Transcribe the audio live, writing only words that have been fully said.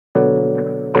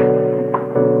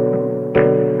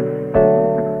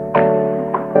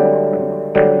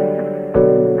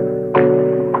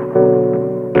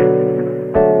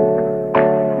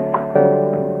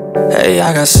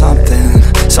I got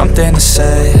something to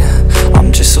say.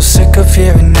 I'm just so sick of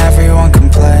hearing everyone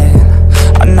complain.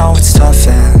 I know it's tough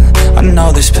and I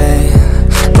know there's pain,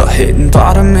 but hitting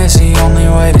bottom is the only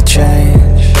way to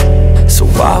change. So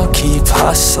I'll keep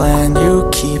hustling, you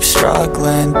keep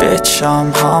struggling. Bitch,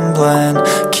 I'm humbling,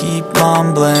 keep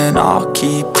mumbling. I'll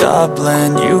keep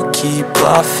doubling, you keep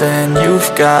bluffing.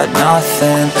 You've got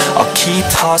nothing, I'll keep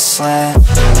hustling.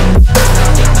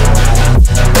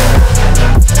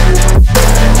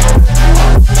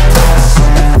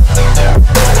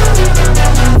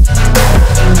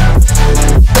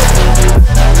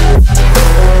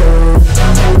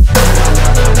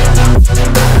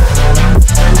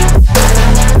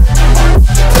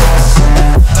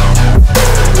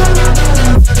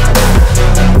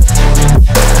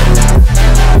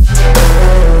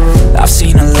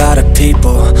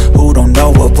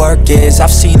 I've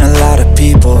seen a lot of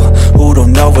people who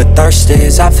don't know what thirst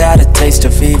is. I've had a taste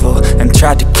of evil and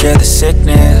tried to cure the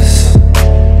sickness,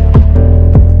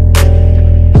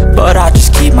 but I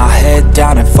just keep my head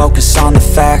down and focus on the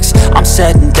facts. I'm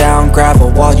setting down gravel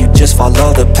while you just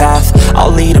follow the path.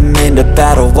 I'll lead them into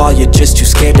battle while you're just too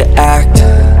scared to act.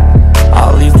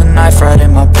 I'll leave the knife right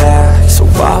in my back. So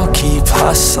I'll keep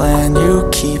hustling, you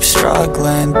keep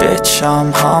struggling. Bitch,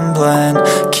 I'm humbling,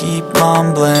 keep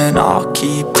mumbling. I'll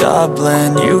keep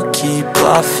doubling, you keep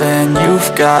bluffing.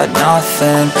 You've got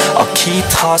nothing, I'll keep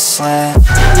hustling.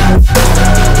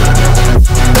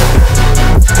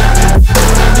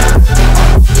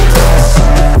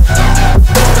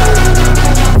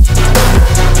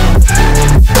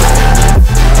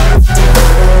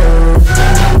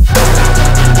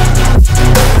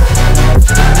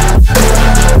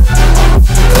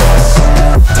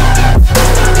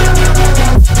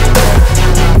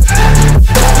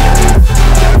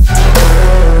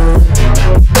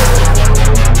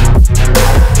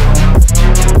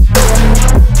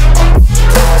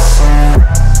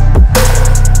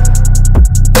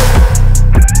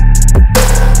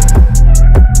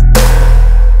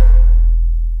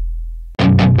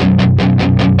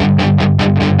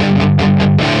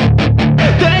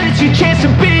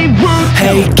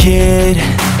 Hey kid,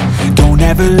 don't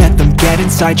ever let them get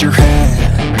inside your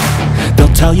head.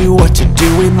 They'll tell you what to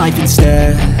do in life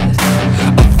instead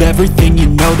of everything you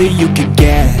know that you could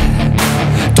get.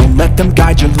 Don't let them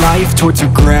guide your life towards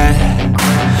regret.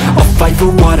 I'll fight for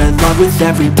what I love with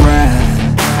every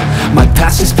breath. My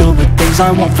past is filled with things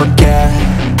I won't forget.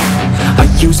 I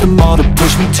use them all to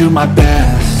push me to my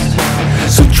best.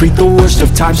 So treat the worst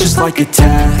of times just like a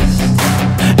test.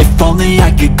 If only I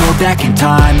could go back in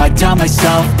time, I'd tell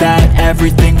myself that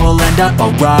everything will end up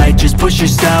alright. Just push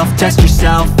yourself, test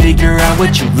yourself, figure out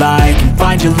what you like, and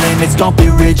find your limits, don't be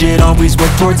rigid, always work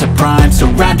towards a prime.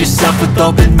 Surround yourself with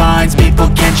open minds, people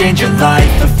can change your life.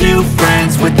 A few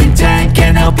friends with intent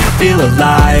can help you feel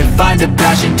alive. Find a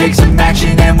passion, take some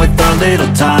action, and with a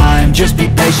little time, just be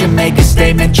patient, make a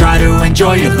statement, try to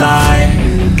enjoy your life.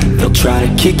 They'll try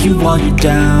to kick you while you're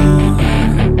down.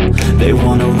 They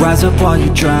wanna rise up while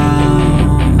you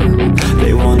drown.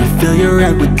 They wanna fill your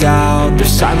head with doubt. They're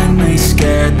silently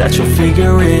scared that you'll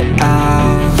figure it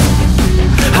out.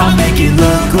 I'll make it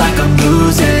look like I'm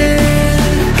losing,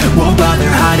 won't bother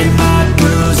hiding my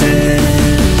bruises.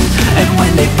 And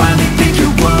when they finally think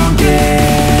you're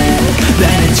wounded,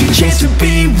 then it's your chance to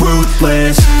be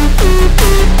ruthless.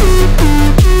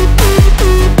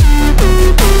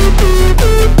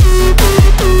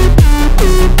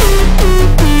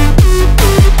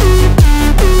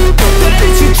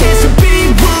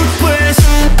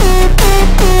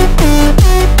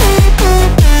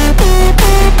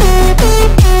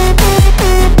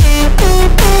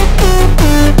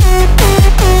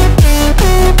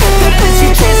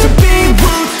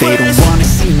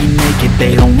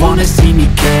 They don't wanna see me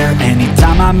care.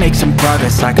 Anytime I make some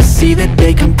progress, I can see that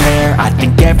they compare. I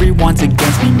think everyone's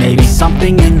against me, maybe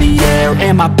something in the air.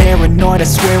 Am I paranoid? I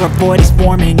swear a void is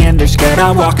forming and they're scared.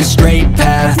 I walk a straight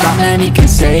path, not many can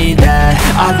say that.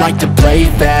 I like to play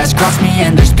fast, cross me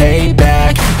and there's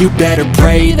payback. You better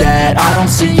pray that I don't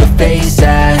see your face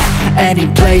at any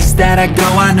place that I go.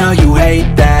 I know you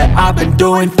hate that. I've been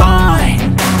doing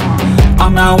fine,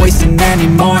 I'm not wasting any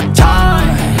more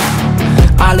time.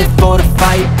 I live for the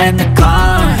fight and the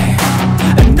climb,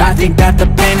 and I think that the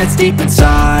pain that's deep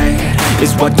inside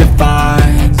is what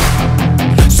defines.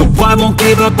 So I won't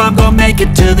give up, I'm gonna make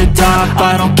it to the top.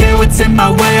 I don't care what's in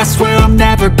my way, I swear I'm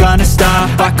never gonna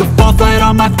stop. I could fall flat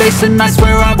on my face and I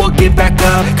swear I won't get back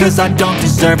up, cause I don't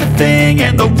deserve a thing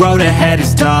and the road ahead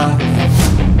is tough.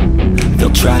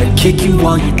 They'll try to kick you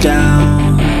while you're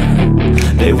down.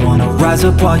 They wanna rise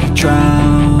up while you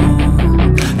drown.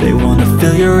 They wanna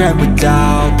fill your head with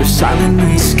doubt. They're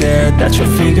silently scared that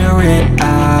you'll figure it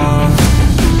out.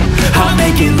 I'll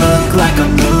make it look like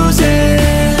I'm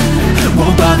losing,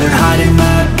 won't bother hiding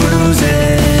my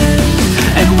bruises.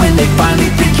 And when they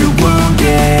finally think you're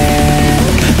wounded,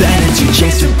 then it's your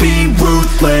chance to be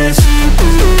ruthless.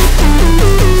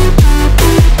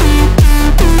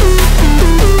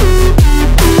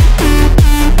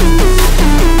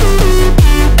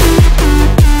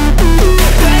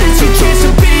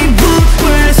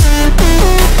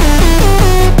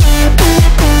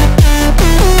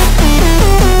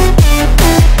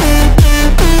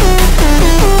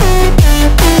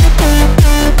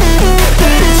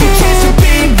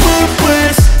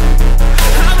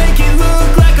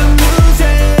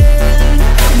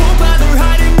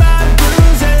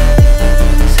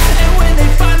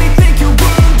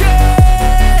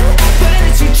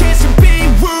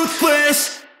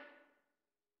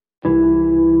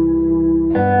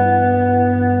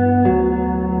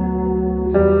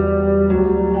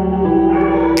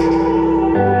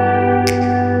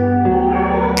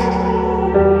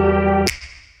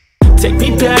 Take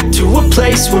me back to a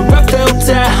place where I felt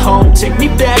at home. Take me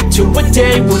back to a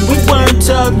day when we weren't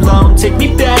alone. Take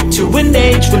me back to an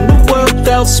age when the world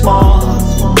felt small,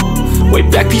 way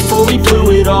back before we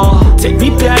blew it all. Take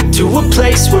me back to a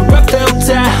place where I felt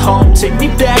at home. Take me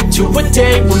back to a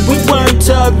day when we weren't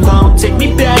alone. Take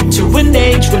me back to an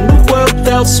age when the world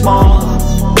felt small,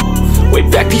 way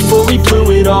back before we blew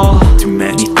it all. Too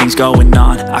many things going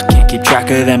on, I can't keep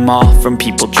track of them all. From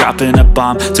people dropping a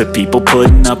bomb to people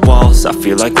putting up walls. I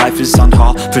feel like life is on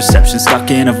hold, perception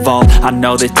stuck in a vault. I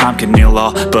know that time can heal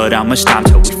all, but how much time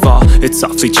till we fall? It's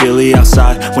awfully chilly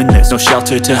outside when there's no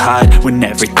shelter to hide. When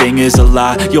everything is a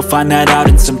lie, you'll find that out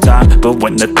in some time. But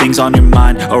when the things on your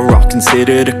mind are all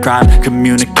considered a crime,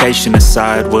 communication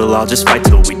aside, we'll all just fight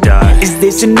till we die. Is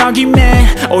this an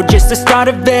argument or just the start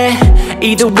of it?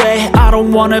 Either way, I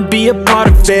don't wanna be a part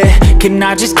of it. Can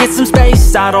I just get some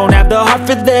space? I don't have the heart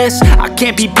for this. I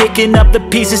can't be picking up the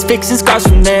pieces, fixing scars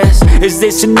from this. Is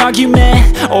this an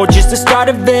argument or just the start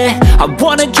of it? I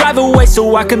wanna drive away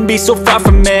so I can be so far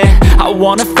from it. I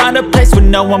wanna find a place where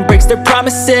no one breaks their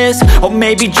promises, or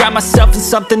maybe drown myself in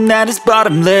something that is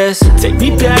bottomless. Take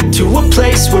me back to a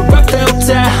place where I felt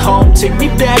at home. Take me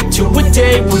back to a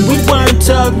day when we weren't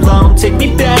alone. Take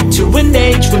me back to an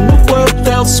age when the world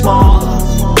felt small,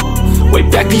 way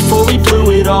back before we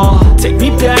blew it all. Take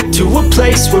me back to a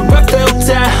place where I felt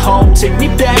at home. Take me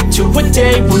back to a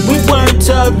day when we weren't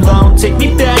alone. Take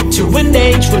me back to an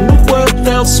age when the world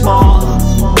felt small,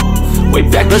 way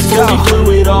back before we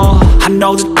blew it all. I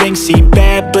know that things seem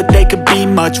bad, but they could be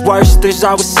much worse. There's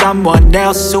always someone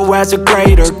else who has a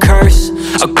greater curse,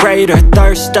 a greater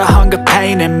thirst, a hunger,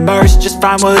 pain, and mercy. Just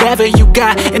find whatever you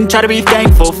got and try to be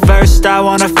thankful first. I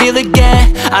wanna feel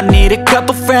again, I need a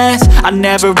couple friends. I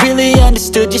never really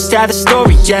understood just how the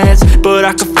story ends, but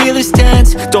I can feel it's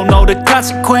tense, don't know the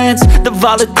consequence. The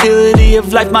volatility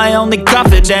of life, my only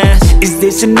confidence. Is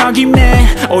this an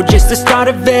argument or just the start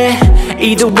of it?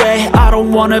 Either way, I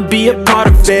don't wanna be a part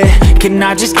of it. Can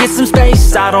I just get some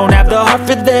space? I don't have the heart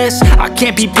for this. I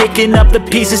can't be picking up the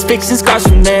pieces, fixing scars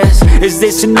from this. Is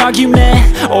this an argument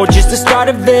or just the start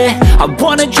of it? I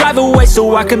wanna drive away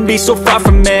so I can be so far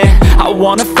from it. I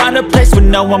wanna find a place where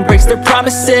no one breaks their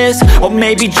promises, or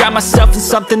maybe drown myself in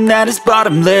something that is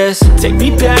bottomless. Take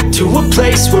me back to a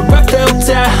place where I felt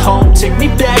at home. Take me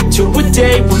back to a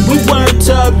day when we weren't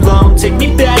alone. Take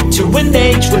me back to an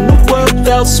age when the world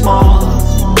felt small,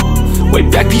 way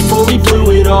back before we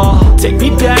blew it all. Take me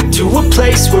back to a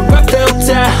place where I felt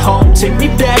at home. Take me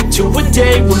back to a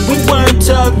day when we weren't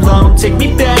alone. Take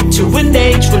me back to an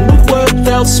age when the world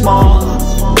felt small,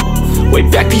 way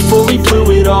back before we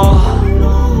blew it all.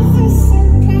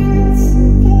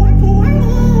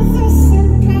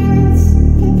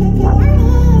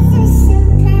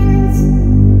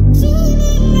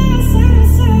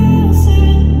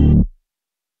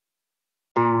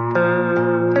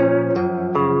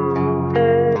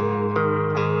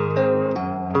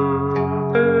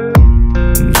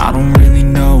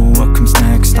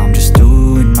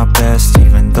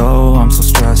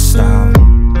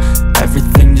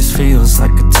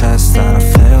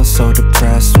 So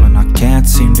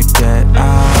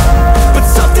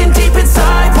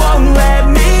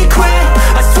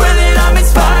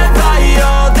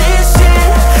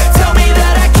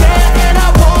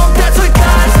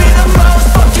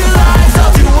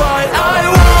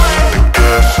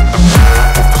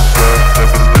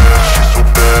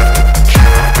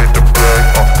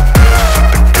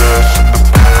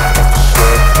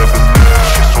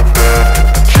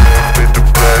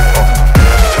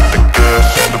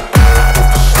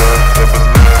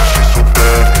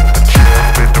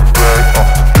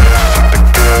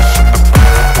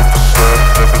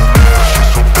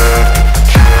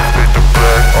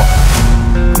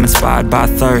inspired by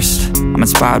thirst, I'm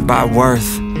inspired by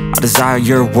worth. I desire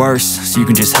your worst, so you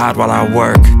can just hide while I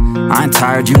work. I ain't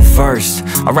tired, you first.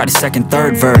 I'll write a second,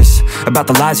 third verse about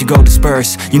the lies you go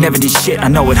disperse. You never did shit, I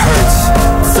know it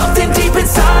hurts. Something deep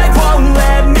inside won't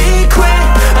let me quit.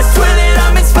 I swear that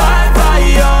I'm inspired by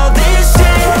all this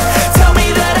shit. Tell me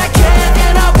that I can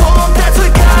and I won't. That's what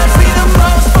guides me the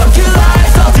most. Fuck your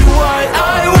lies, I'll do what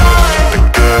I want. The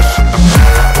gas in the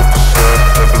back of the set,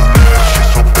 never leave,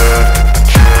 she's so bad. The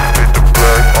chick made the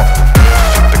brag,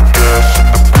 the gas in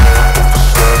the back of the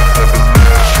set, never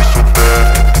leave, she's so bad.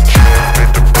 The chick made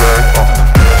the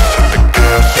brag, the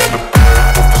gas in the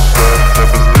back of the set, never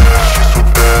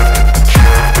leave, she's so bad. The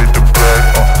chick made the brag,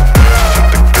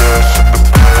 the gas in the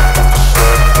back of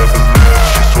the set, never leave,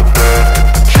 she's so bad.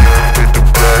 The chick made the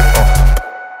brag,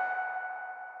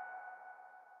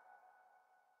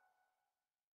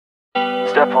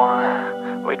 Step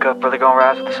 1, wake up early, gon'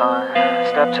 rise with the sun.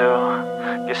 Step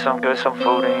 2, get some good, some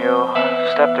food in you.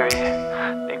 Step 3,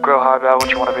 think real hard about what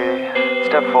you wanna be.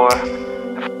 Step 4,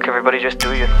 fuck everybody, just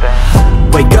do your thing.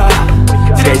 Wake up,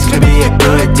 today's gonna be a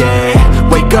good day.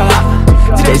 Wake up,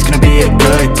 today's gonna be a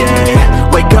good day.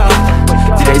 Wake up,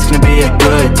 today's gonna be a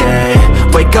good day.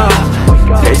 Wake up,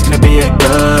 today's gonna be a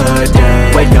good day.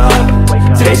 Wake up,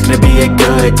 today's gonna be a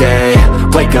good day.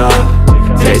 Wake up,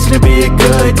 today's gonna be a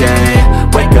good day.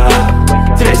 Wake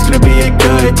up, today's gonna be a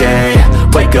good day.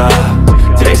 Wake up,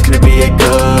 today's gonna be a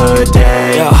good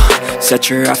day. Yo, set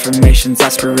your affirmations,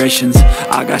 aspirations.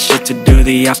 I got shit to do,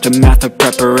 the aftermath of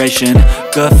preparation.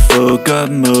 Good food,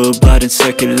 good mood, blood in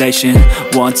circulation.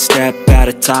 One step at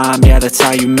a time, yeah, that's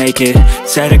how you make it.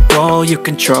 Set a goal you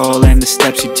control and the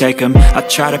steps you take them. I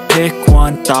try to pick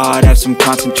one thought, have some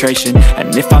concentration.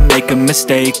 And if I make a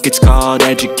mistake, it's called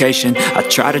education. I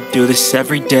try to do this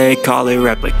every day, call it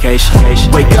replication.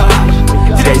 Wake up,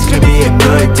 today's gonna be a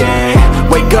good day.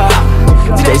 Wake up,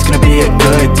 today's gonna be a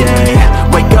good day.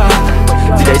 Wake up,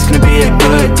 today's gonna be a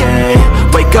good day.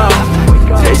 Wake up,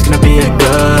 today's gonna be a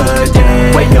good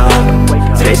day. Wake up,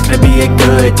 today's gonna be a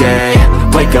good day.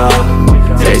 Wake up,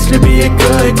 today's gonna be a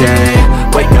good day.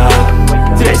 Wake up,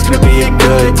 today's gonna be a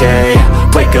good day.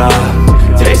 Wake up,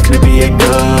 today's gonna be a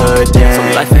good day. So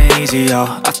life ain't easy, yo,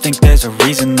 I think there's a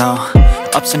reason though.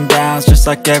 Ups and downs, just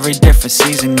like every different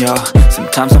season, yo.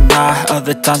 Sometimes I'm high,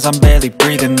 other times I'm barely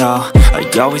breathing, though. I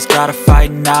always gotta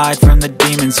fight and hide from the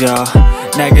demons, yo.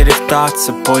 Negative thoughts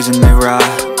are poison, they rot,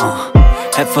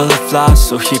 Head full of flies,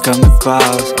 so here come the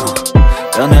clouds,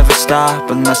 They'll never stop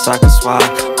unless I can swap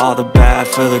all the bad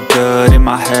for the good in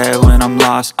my head when I'm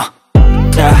lost,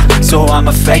 Yeah, so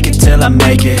I'ma fake it till I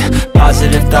make it.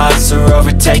 Positive thoughts are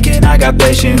overtaken, I got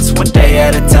patience. One day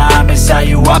at a time is how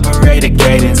you operate a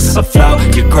cadence. A flow,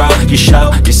 you grow, you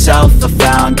show yourself a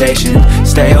foundation.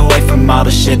 Stay away from all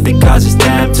the shit that causes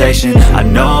temptation. I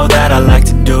know that I like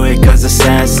to do it cause it's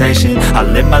sensation. I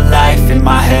live my life in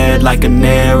my head like a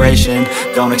narration.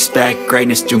 Don't expect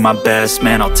greatness, do my best,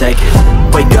 man, I'll take it.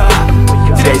 Wake up,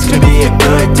 today's gonna be a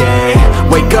good day.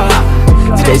 Wake up,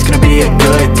 today's gonna be a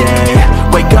good day.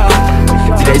 Wake up,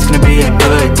 today's gonna be a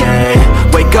good day.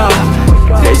 Wake up,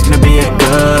 today's gonna be a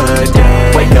good day.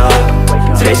 Wake up,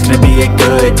 today's gonna be a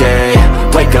good day.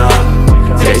 Wake up,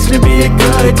 today's gonna be a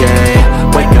good day.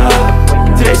 Wake up,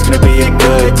 today's gonna be a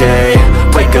good day.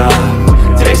 Wake up,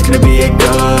 today's gonna be a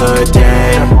good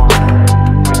day.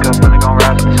 Wake up when they gon'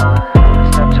 rise with the sun.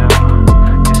 Step 2,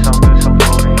 get some good, some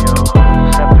food in you.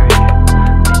 Step 3,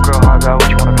 think real hard about what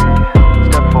you wanna be.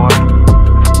 Step 4,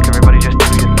 everybody just do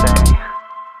your thing.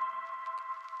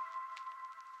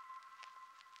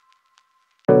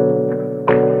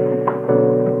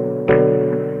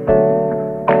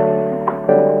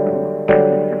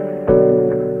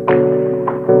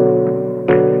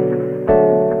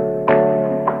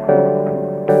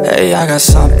 Hey, I got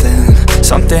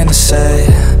something to say.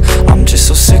 I'm just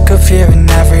so sick of hearing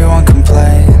everyone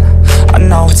complain. I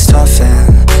know it's tough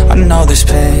and I know there's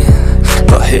pain,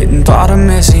 but hitting bottom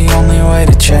is the only way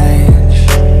to change.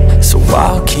 So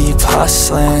I'll keep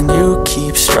hustling, you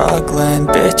keep struggling.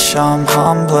 Bitch, I'm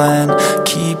humbling,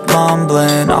 keep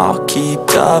mumbling. I'll keep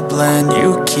doubling,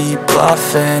 you keep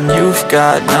bluffing. You've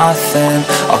got nothing,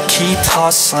 I'll keep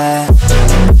hustling.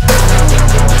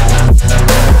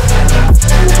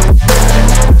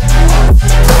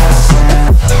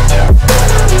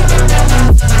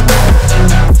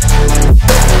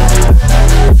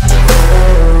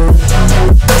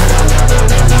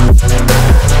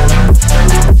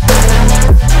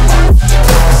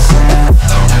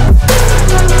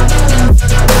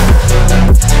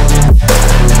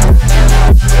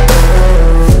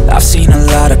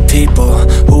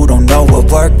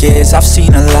 work is. I've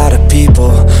seen a lot of people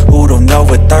who don't know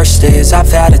what thirst is.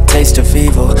 I've had a taste of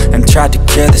evil and tried to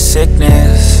cure the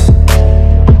sickness,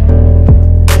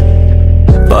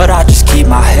 but I just keep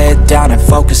my head down and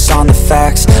focus on the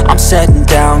facts. I'm setting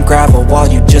down gravel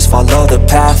while you just follow the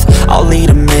path. I'll lead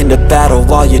them into battle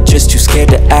while you're just too scared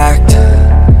to act.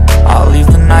 I'll leave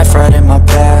the knife right in my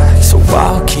back. So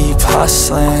I'll keep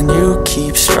hustling, you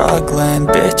keep struggling.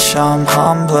 Bitch, I'm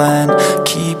humbling,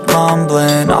 keep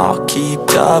mumbling. I'll keep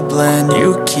doubling,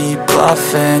 you keep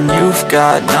bluffing. You've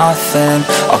got nothing,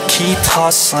 I'll keep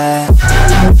hustling.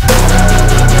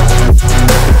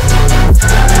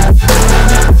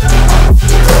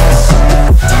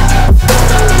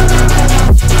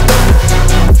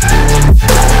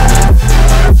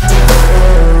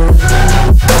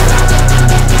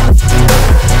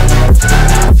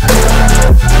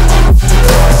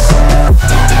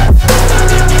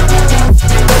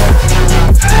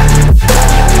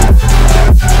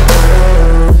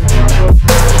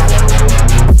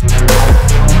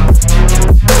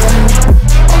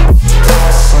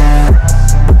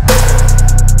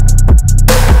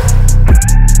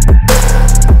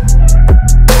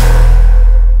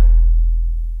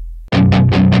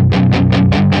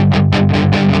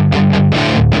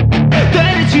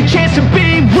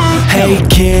 Hey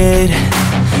kid,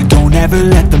 don't ever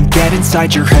let them get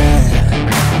inside your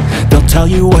head. They'll tell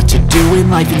you what to do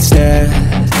in life instead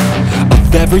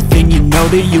of everything you know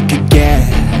that you could get.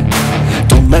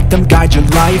 Don't let them guide your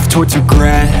life towards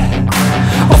regret.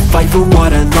 I'll fight for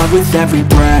what I love with every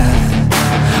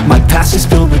breath. My past is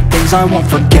filled with things I won't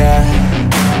forget.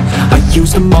 I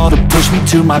use them all to push me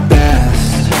to my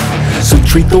best. So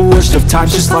treat the worst of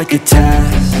times just like a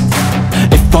test.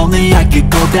 If only I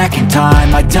could go back in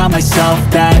time, I'd tell myself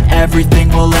that everything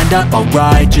will end up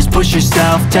alright. Just push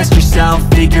yourself, test yourself,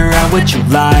 figure out what you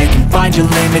like, and find your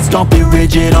limits, don't be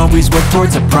rigid, always work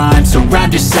towards a prime.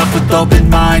 Surround yourself with open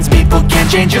minds, people can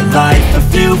change your life. A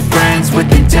few friends with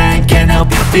intent can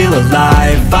help you feel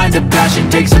alive. Find a passion,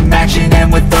 take some action,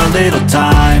 and with a little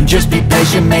time, just be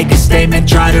patient, make a statement,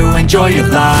 try to enjoy your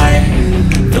life.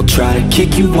 They'll try to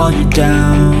kick you while you're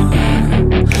down,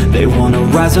 they wanna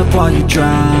rise up while you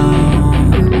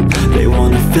drown. They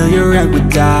wanna fill your head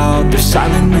with doubt. They're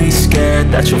silently scared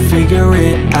that you'll figure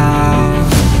it out.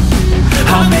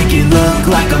 I'll make it look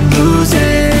like I'm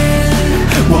losing,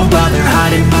 won't bother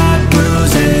hiding my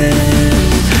bruises.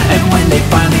 And when they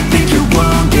finally think you're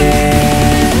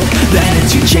wounded, then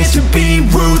it's your chance to be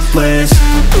ruthless.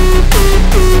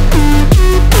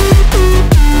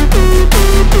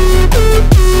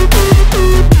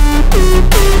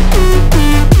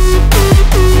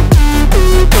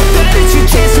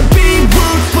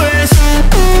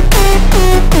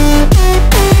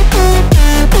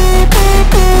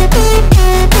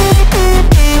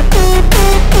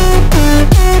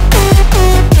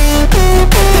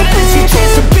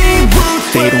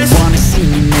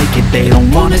 They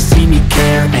don't wanna see me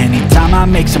care. Anytime I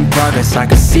make some progress, I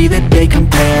can see that they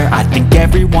compare. I think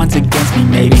everyone's against me,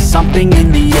 maybe something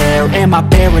in the air. Am I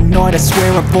paranoid? I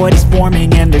swear a void is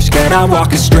forming and they're scared. I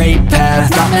walk a straight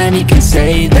path, not many can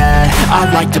say that.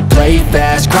 I like to play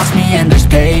fast, cross me and there's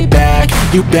payback.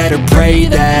 You better pray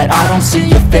that I don't see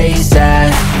your face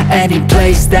at any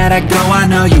place that I go. I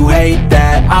know you hate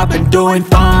that. I've been doing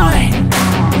fine,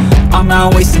 I'm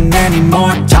not wasting any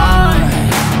more time.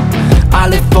 I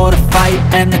live for the fight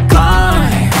and the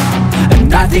climb,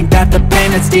 and I think that the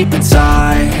pain that's deep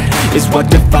inside is what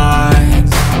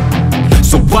defines.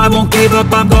 So I won't give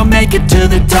up, I'm gonna make it to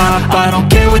the top. I don't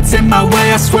care what's in my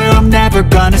way, I swear I'm never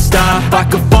gonna stop. I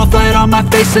could fall flat on my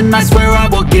face and I swear I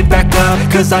will get back up,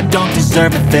 cause I don't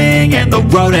deserve a thing and the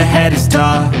road ahead is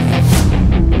tough.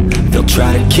 They'll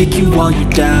try to kick you while you're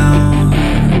down,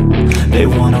 they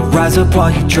wanna rise up while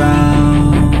you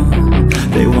drown.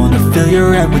 They wanna fill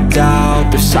your head with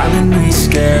doubt. They're silently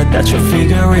scared that you'll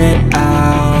figure it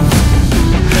out.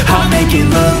 I'll make it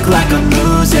look like I'm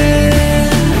losing,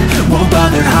 won't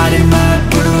bother hiding my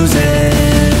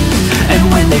bruises. And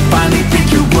when they finally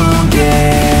think you're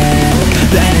wounded,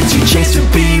 then it's your chance to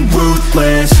be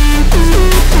ruthless.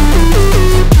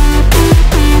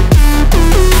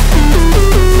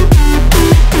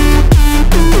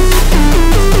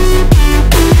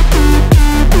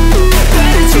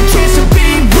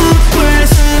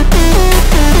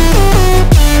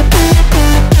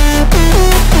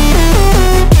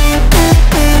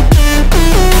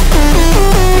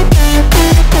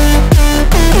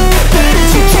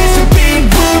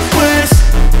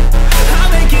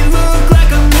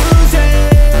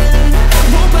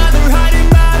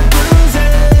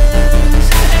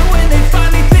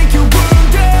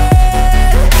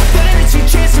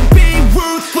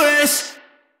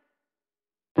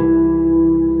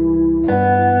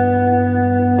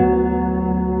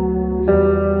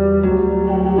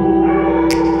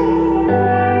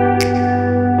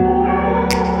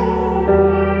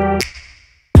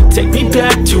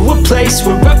 place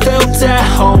where I felt at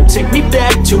home. Take me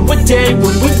back to a day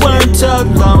when we weren't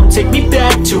alone. Take me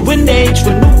back to an age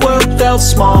when the world felt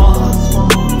small.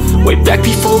 Way back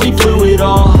before we blew it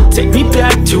all. Take me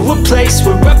back to a place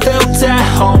where I felt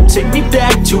at home. Take me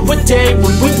back to a day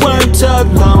when we weren't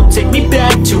alone. Take me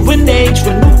back to an age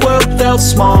when the world felt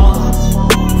small.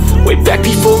 Way back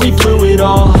before we blew it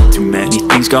all. Too many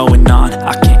things going on,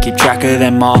 I can't keep track of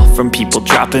them all. From people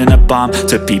dropping a bomb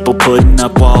to people putting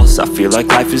up walls. I feel like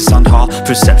life is on hold,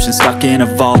 perception stuck in a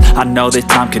vault. I know that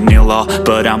time can heal all,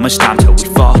 but how much time till we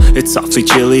fall? It's awfully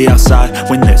chilly outside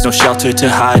when there's no shelter to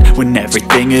hide. When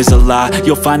everything is a lie,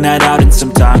 you'll find that out in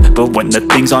some time. But when the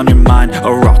things on your mind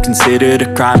are all considered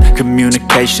a crime,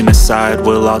 communication aside,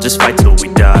 we'll all just fight till we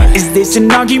die. Is this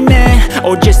an argument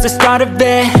or just the start of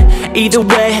it? Either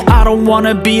way, I don't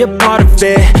wanna be a part of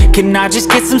it. Can I just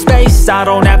get some space? I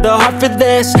don't have the heart for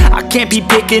this. I can't be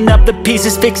picking up the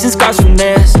pieces, fixing scars from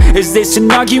this. Is this an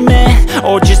argument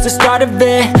or just the start of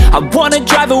it? I wanna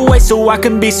drive away so I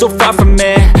can be so far from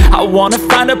it. I wanna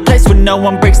find a place where no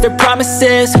one breaks their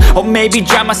promises. Or maybe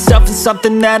drown myself in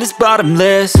something that is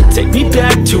bottomless. Take me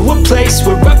back to a place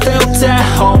where I felt at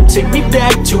home. Take me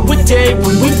back to a day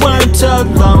when we weren't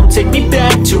alone. Take me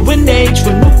back to an age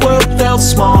when the world felt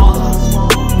small.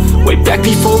 Way back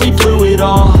before we blew it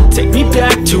all. Take me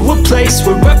back to a place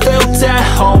where I felt at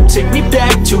home. Take me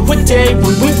back to a day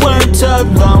when we weren't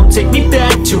alone. Take me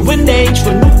back to an age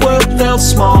when the world felt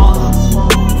small.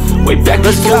 Way back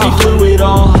before we blew it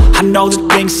all. I know that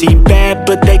things seem bad,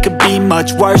 but they could be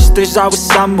much worse. There's always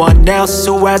someone else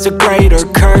who has a greater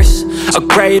curse, a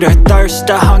greater thirst,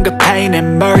 a hunger, pain,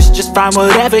 and mercy. Just find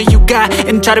whatever you got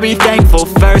and try to be thankful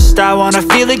first. I wanna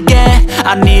feel again,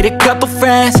 I need a couple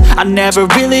friends. I never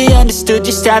really understood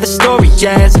just how the story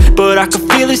ends, but I can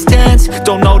feel it's tense,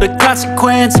 don't know the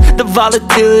consequence. The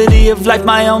volatility of life,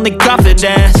 my only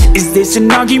confidence. Is this an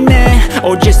argument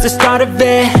or just the start of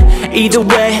it? Either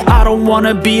way, I don't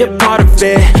wanna be a part of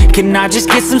it. Can I just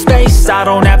get some space? I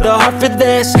don't have the heart for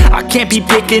this. I can't be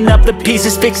picking up the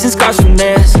pieces, fixing scars from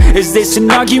this. Is this an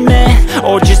argument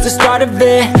or just the start of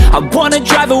it? I wanna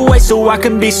drive away so I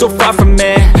can be so far from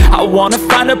it. I wanna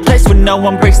find a place where no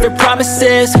one breaks their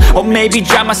promises. Or maybe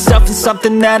drown myself in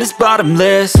something that is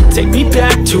bottomless. Take me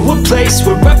back to a place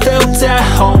where I felt at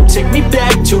home. Take me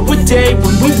back to a day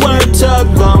when we weren't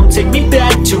alone. Take me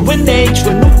back to an age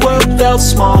when the world felt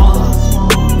small.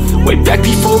 Way back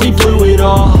before we blew it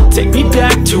all. Take me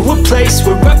back to a place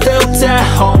where I felt at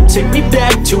home. Take me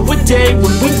back to a day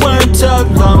when we weren't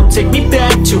alone. Take me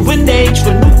back to an age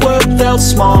when the world felt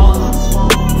small.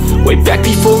 Way back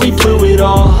before we blew it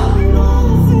all.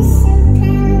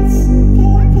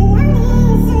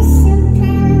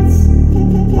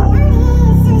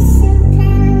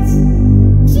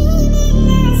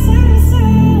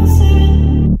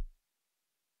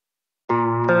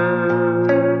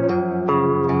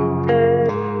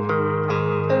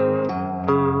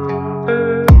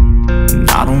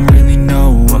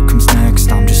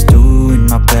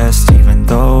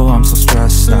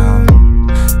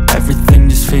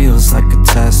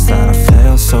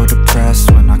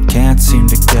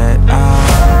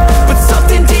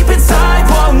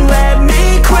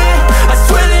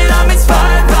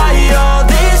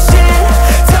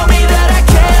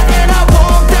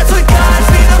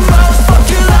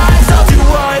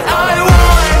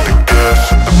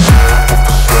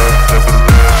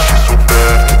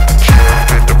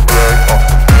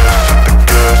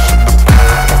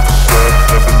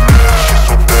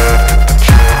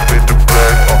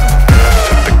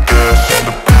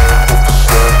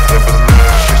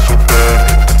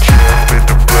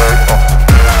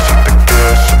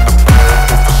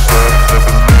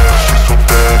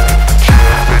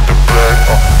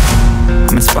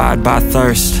 By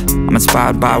thirst, I'm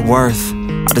inspired by worth.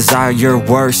 I desire your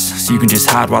worst, so you can just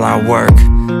hide while I work.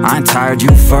 I ain't tired, you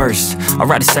first. I'll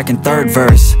write a second, third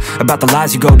verse about the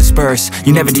lies you go disperse.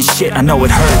 You never did shit, I know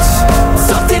it hurts.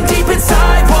 Something deep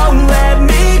inside won't let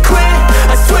me quit.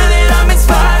 I swear that I'm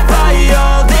inspired by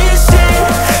all this shit.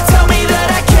 Tell me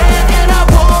that I can and I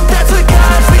won't. That's what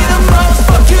guides me the most.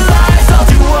 Fuck your lies, I'll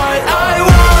do what I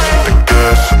want. The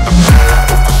gas in the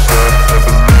back of the set,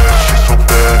 never leave, she's so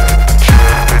bad. Hit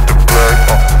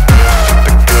the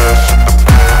black, the gas in the back of the set, never leave, she's so bad. Hit the black, the gas in the back of the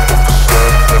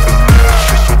set, never leave, she's so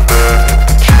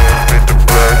bad. Hit the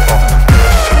black, the gas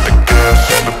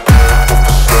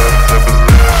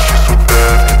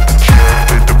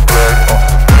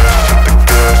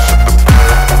in the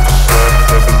back of the set,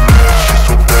 never leave, she's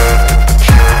so bad.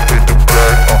 Hit the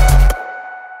black,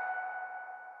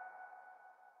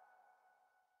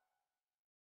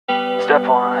 Step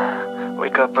 1,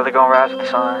 wake up early, gonna rise with the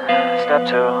sun. Step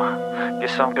 2, get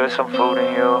some good, some food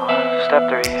in you. Step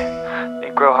 3,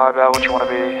 you grow hard about what you wanna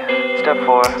be. Step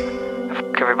 4,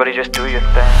 everybody just do your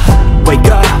thing. Wake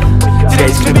up,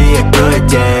 today's gonna be a good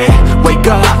day. Wake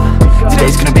up,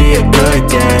 today's gonna be a good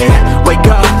day. Wake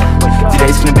up,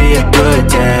 today's gonna be a good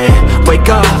day. Wake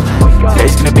up,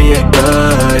 today's gonna be a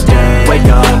good day. Wake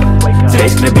up,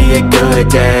 today's gonna be a good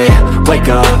day. Wake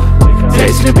up,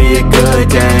 today's gonna be a good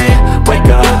day. Wake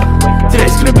up,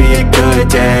 today's gonna be a good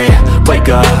day. Wake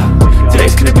up,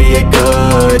 today's gonna be a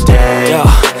good day. Yo,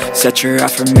 set your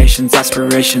affirmations,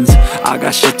 aspirations. I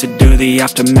got shit to do, the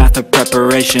aftermath of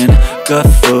preparation. Good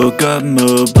food, good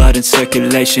mood, blood in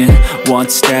circulation. One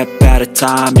step at a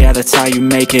time, yeah, that's how you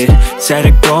make it. Set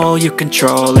a goal you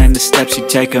control and the steps you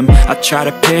take them. I try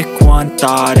to pick one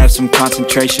thought, have some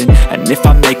concentration. And if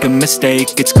I make a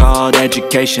mistake, it's called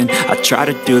education. I try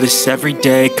to do this every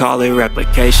day, call it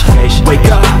replication.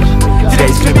 Wake up,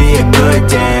 today's gonna be a good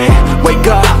day. Wake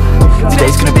up,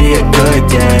 today's gonna be a good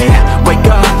day. Wake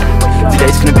up,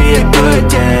 today's gonna be a good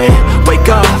day. Wake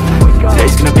up,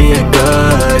 today's gonna be a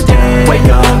good day. Wake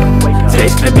up,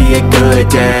 today's gonna be a good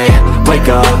day. Wake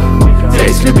up,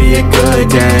 today's gonna be a good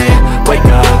day. Wake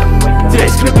up,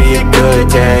 today's gonna be a good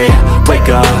day. Wake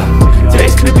up,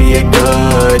 today's gonna be a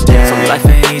good day. So life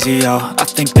ain't easy, yo, I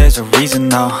think there's a reason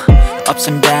though. Ups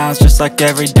and downs, just like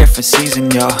every different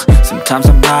season, yo. Sometimes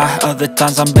I'm high, other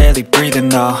times I'm barely breathing,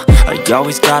 though. I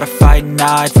always gotta fight and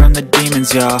hide from the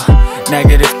demons, yo.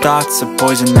 Negative thoughts are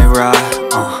poison, they rot,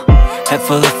 Head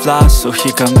full of flies, so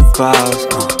here come the clouds,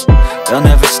 They'll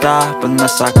never stop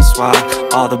unless I can swap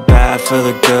all the bad for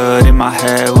the good in my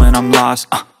head when I'm lost,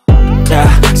 Yeah,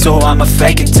 so I'ma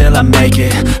fake it till I make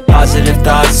it. Positive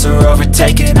thoughts are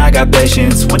overtaken, I got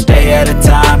patience. One day at a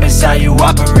time is how you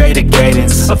operate a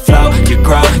cadence. A flow, you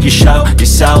grow, you show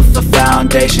yourself a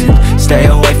foundation. Stay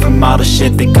away from all the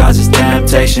shit that causes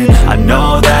temptation. I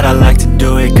know that I like to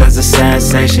do it cause it's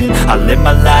sensation. I live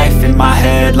my life in my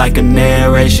head like a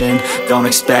narration. Don't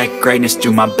expect greatness,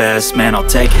 do my best, man, I'll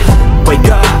take it. Wake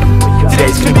up,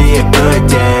 today's gonna be a good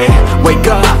day. Wake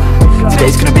up,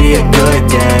 today's gonna be a good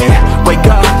day. Wake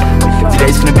up,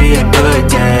 today's gonna be a good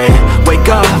day. Wake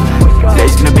up,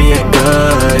 today's gonna be a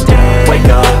good day. Wake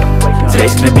up,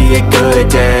 today's gonna be a good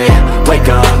day. Wake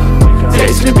up,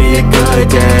 today's gonna be a good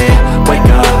day. Wake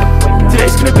up,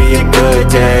 today's gonna be a good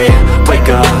day. Wake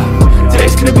up,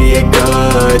 today's gonna be a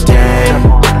good day.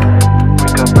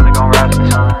 Wake up, really gon' rise with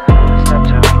the sun. Step 2,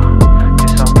 get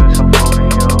some good, some food in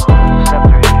you. Step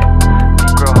 3, you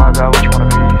grow hard about what you wanna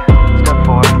be. Step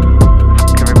 4,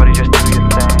 everybody just do your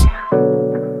thing.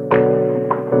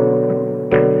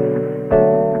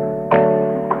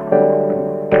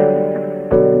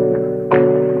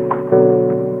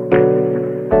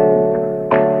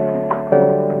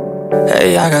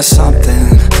 Hey, I got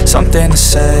something to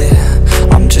say.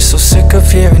 I'm just so sick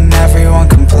of hearing everyone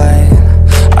complain.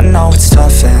 I know it's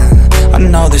tough and I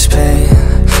know there's pain,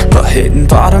 but hitting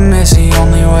bottom is the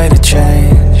only way to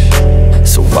change.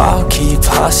 So I'll keep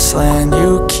hustling,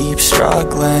 you keep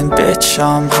struggling. Bitch,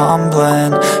 I'm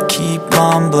humbling, keep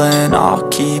mumbling. I'll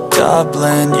keep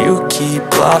doubling, you keep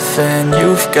bluffing.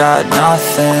 You've got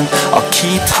nothing, I'll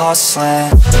keep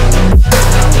hustling.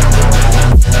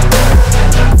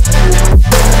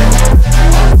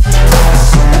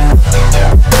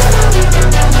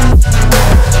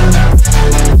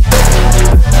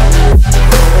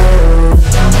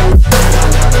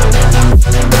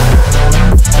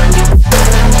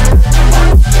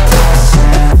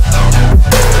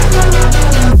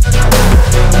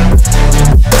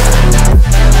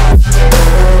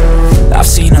 I've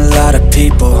seen a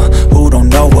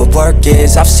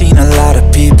lot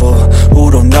of people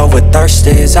who don't know what thirst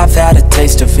is. I've had a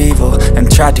taste of evil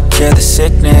and tried to cure the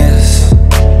sickness,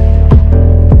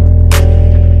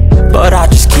 but I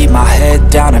just keep my head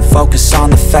down and focus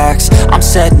on the facts. I'm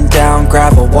setting down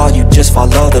gravel while you just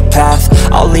follow the path.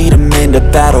 I'll lead them into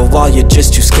battle while you're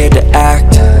just too scared to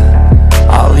act.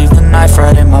 I'll leave the knife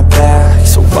right in my back.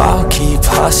 So I'll keep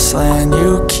hustling,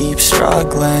 you keep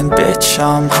struggling. Bitch,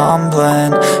 I'm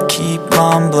humbling, keep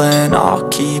mumbling. I'll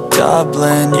keep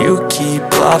doubling, you keep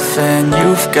bluffing.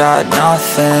 You've got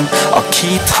nothing, I'll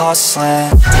keep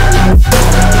hustling.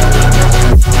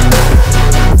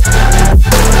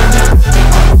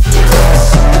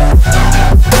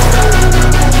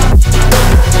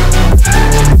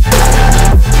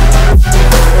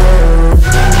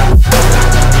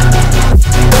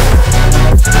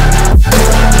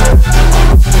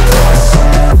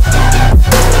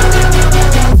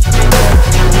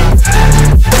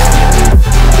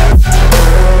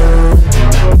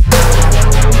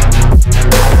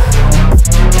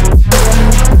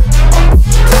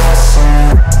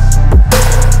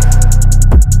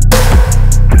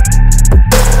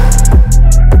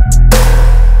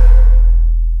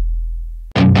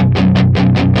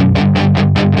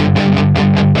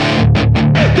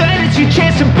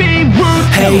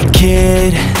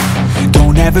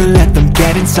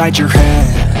 inside your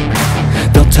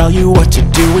head. They'll tell you what to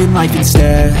do in life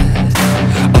instead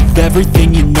of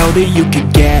everything you know that you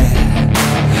could get.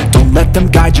 Don't let them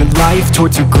guide your life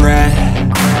towards regret.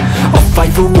 I'll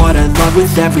fight for what I love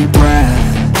with every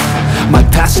breath. My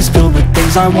past is filled with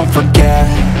things I won't forget.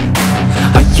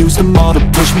 I use them all to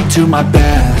push me to my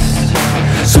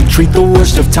best. So treat the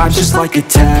worst of times just like a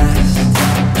test.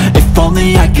 If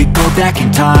only I could go back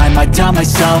in time, I'd tell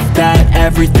myself that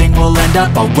everything will end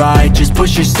up alright. Just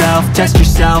push yourself, test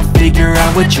yourself, figure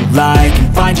out what you like,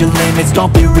 and find your limits,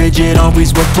 don't be rigid,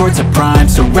 always work towards a prime.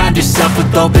 Surround yourself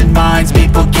with open minds,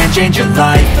 people can change your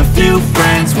life. A few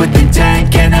friends with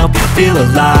intent can help you feel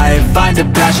alive. Find a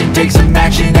passion, take some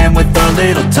action, and with a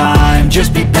little time,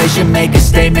 just be patient, make a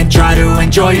statement, try to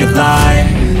enjoy your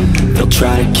life. They'll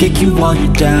try to kick you while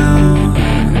you're down.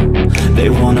 They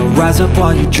wanna rise up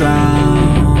while you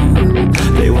drown.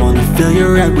 They wanna fill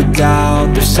your head with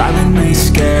doubt. They're silently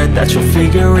scared that you'll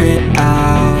figure it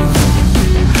out.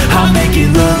 I'll make it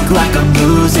look like I'm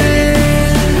losing,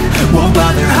 won't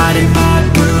bother hiding my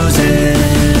bruises.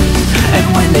 And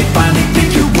when they finally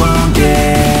think you're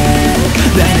wounded,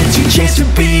 then it's your chance to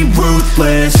be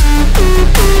ruthless.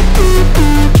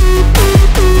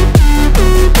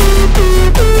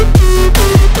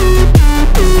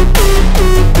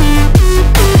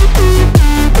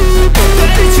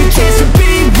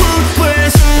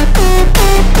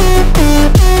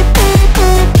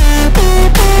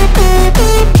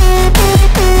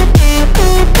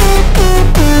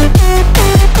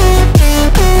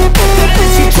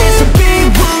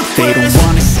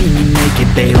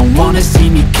 They don't wanna see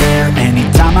me care.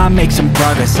 Anytime I make some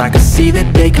progress, I can see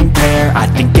that they compare. I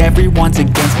think everyone's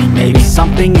against me, maybe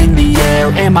something in the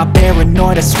air. Am I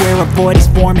paranoid? I swear a void is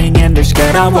forming and they're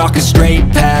scared. I walk a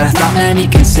straight path, not many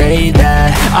can say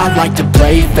that. I like to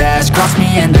play fast, cross me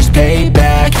and there's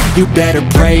payback. You better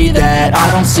pray that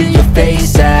I don't see your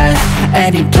face at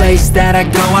any place that I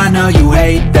go. I know you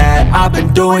hate that. I've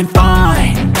been doing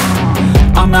fine,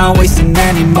 I'm not wasting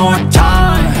any more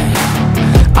time.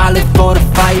 I live for the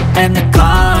fight and the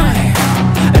climb,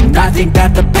 and I think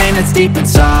that the pain that's deep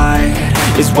inside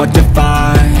is what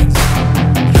defines.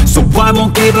 So I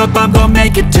won't give up, I'm gonna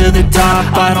make it to the top.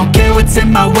 I don't care what's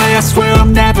in my way, I swear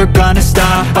I'm never gonna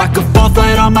stop. I could fall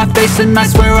flat on my face and I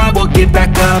swear I will get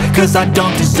back up, cause I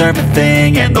don't deserve a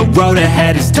thing and the road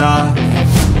ahead is tough.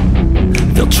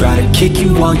 They'll try to kick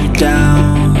you while you're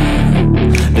down.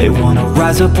 They wanna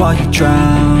rise up while you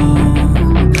drown.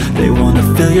 They wanna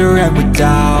fill your head with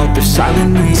doubt. They're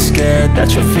silently scared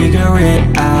that you'll figure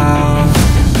it out.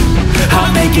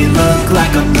 I'll make it look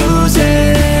like I'm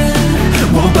losing,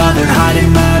 won't bother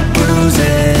hiding my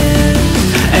bruises.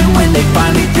 And when they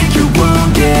finally think you're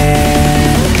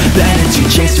wounded, then it's your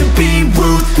chance to be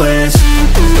ruthless.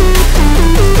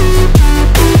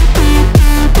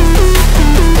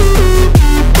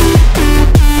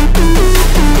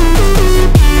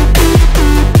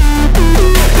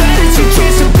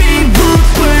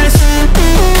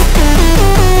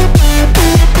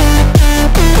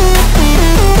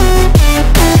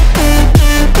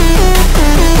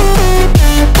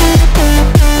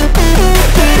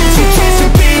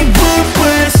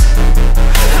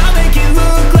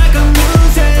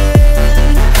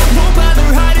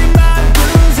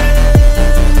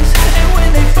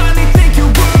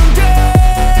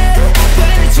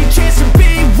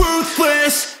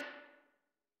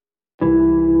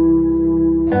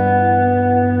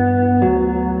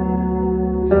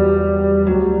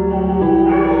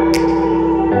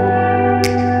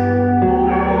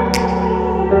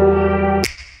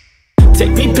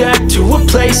 Take me back to a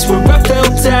place where I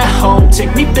felt at home.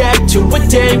 Take me back to a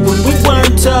day when we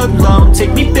weren't alone.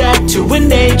 Take me back to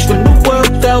an age when the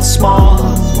world felt small,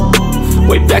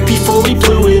 way back before we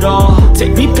blew it all.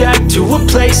 Take me back to a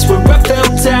place where I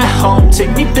felt at home.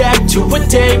 Take me back to a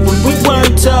day when we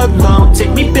weren't alone.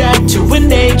 Take me back to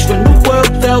an age when the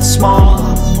world felt small,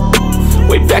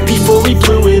 way back before we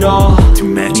blew it all. Too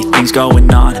many things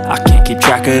going on, I can't keep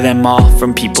track of them all.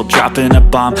 From people dropping a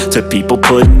bomb to people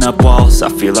putting up walls. I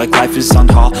feel like life is on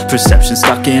hold, perception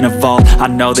stuck in a vault. I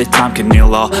know that time can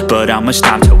heal all, but how much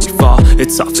time till we fall?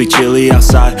 It's awfully chilly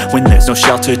outside when there's no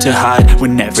shelter to hide.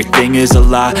 When everything is a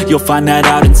lie, you'll find that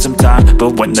out in some time.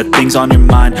 But when the things on your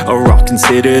mind are all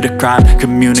considered a crime,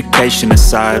 communication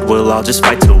aside, we'll all just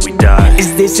fight till we die.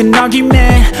 Is this an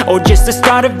argument or just the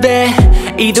start of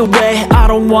it? Either way, I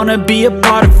don't wanna be a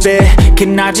part of it.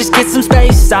 Can I just get some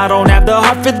space? I don't have have the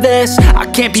heart for this. I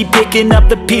can't be picking up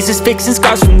the pieces, fixing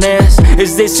scars from this.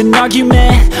 Is this an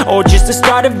argument, or just the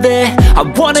start of it? I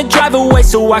wanna drive away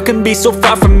so I can be so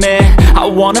far from it. I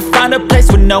wanna find a place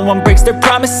where no one breaks their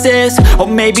promises, or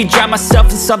maybe drown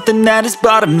myself in something that is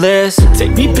bottomless.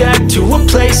 Take me back to a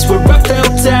place where I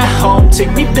felt at home.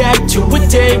 Take me back to a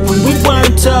day when we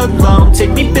weren't alone.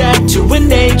 Take me back to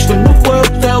an age when the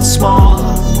world felt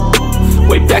small,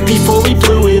 way back before we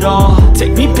blew it all.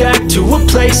 Take me back to a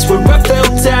place where I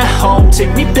felt at home.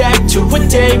 Take me back to a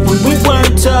day when we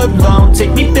weren't alone.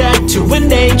 Take me back to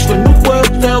an age when the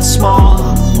world felt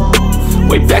small,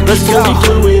 way back before we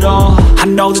blew it all. I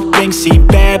know that things seem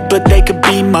bad, but they could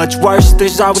be much worse.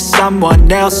 There's always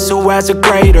someone else who has a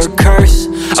greater curse,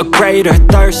 a greater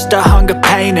thirst, a hunger,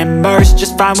 pain, and mercy.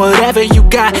 Just find whatever you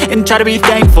got and try to be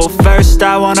thankful first.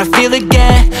 I wanna feel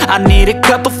again, I need a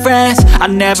couple friends. I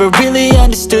never really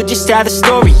understood just how the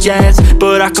story ends,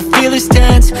 but I can feel it's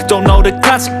tense, don't know the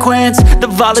consequence. The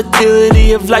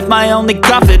volatility of life, my only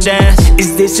confidence.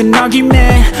 Is this an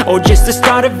argument, or just the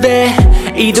start of it?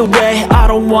 Either way, I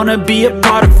don't wanna be a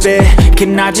part of it.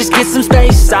 Can I just get some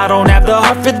space? I don't have the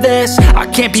heart for this. I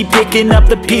can't be picking up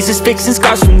the pieces, fixing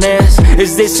scars from this.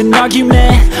 Is this an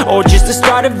argument, or just the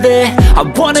start of it? I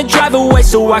wanna drive away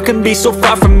so I can be so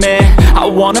far from it. I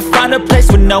wanna find a place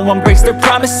where no one breaks their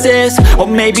promises, or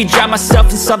maybe drown myself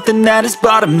in something that is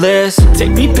bottomless.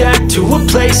 Take me back to a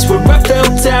place where I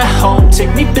felt at home.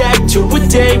 Take me back to a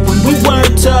day when we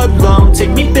weren't alone.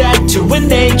 Take me back to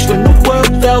an age when the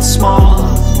world felt small,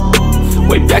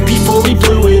 way back before we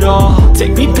blew it all.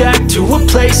 Take me back to a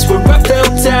place where I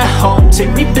felt at home.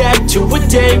 Take me back to a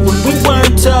day when we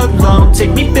weren't alone.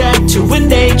 Take me back to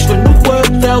an age when the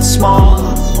world felt small,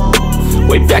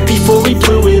 way back before we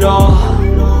blew it all.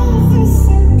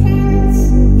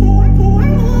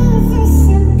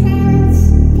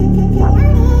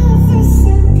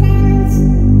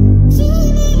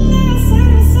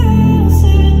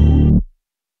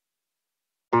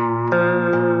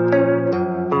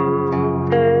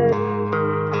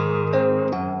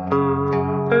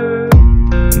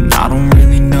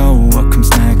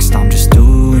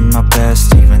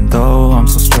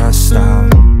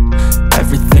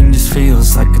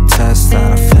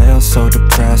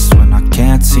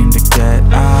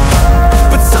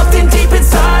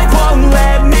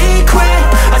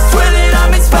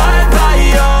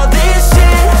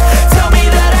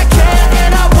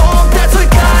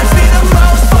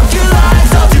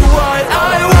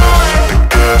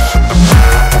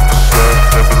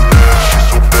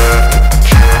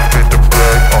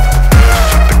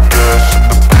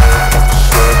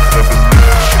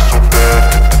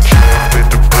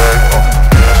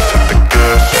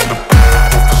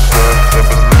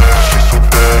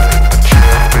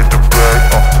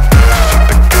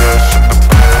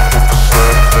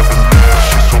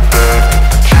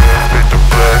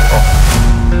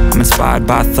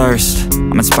 By thirst,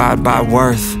 I'm inspired by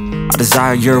worth. I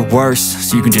desire your worst,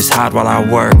 so you can just hide while I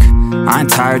work. I ain't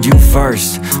tired, you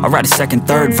first. I'll write a second,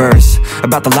 third verse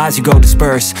about the lies you go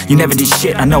disperse. You never did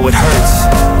shit, I know it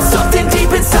hurts. Something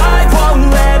deep inside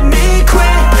won't let me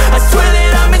quit. I swear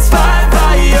that I'm inspired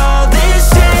by all this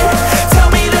shit. Tell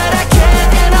me that I can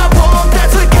and I won't.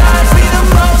 That's what guides me the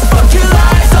most. Fuck your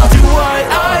lies, I'll do what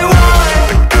I want.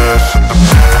 The gas in the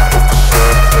back of the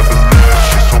set, never leave,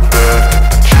 she's so bad.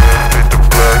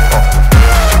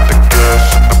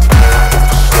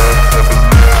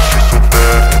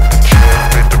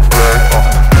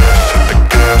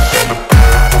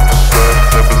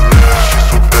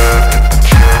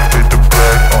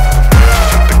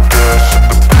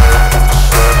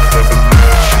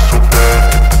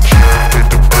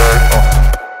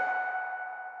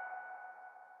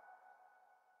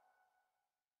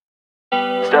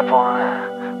 Step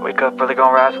 1, wake up early,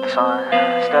 gon' rise with the sun.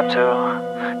 Step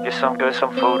 2, get some good,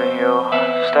 some food in you.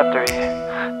 Step 3,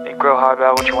 think real hard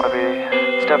about what you wanna be.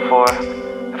 Step 4,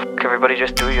 fuck everybody,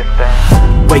 just do your thing.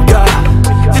 Wake up,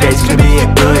 today's gonna be a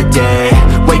good day.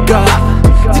 Wake up,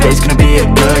 today's gonna be a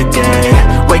good day.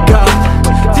 Wake up,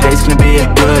 today's gonna be a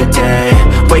good day.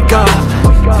 Wake up,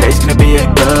 today's gonna be a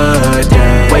good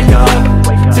day. Wake up,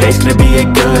 today's gonna be a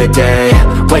good day.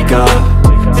 Wake up,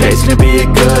 today's gonna be a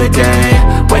good day.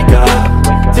 Wake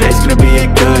up, today's gonna be a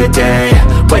good day.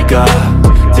 Wake up,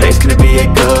 today's gonna be a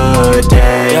good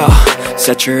day. Yo,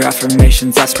 set your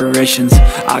affirmations, aspirations.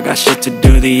 I got shit to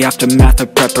do, the aftermath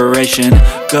of preparation.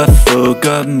 Good food,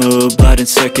 good mood, blood in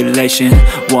circulation.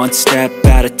 One step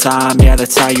at at a time, yeah,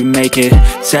 that's how you make it.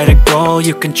 Set a goal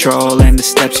you control and the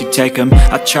steps you take them.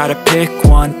 I try to pick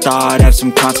one thought, have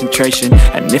some concentration,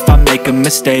 and if I make a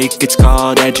mistake, it's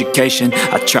called education.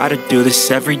 I try to do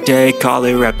this every day, call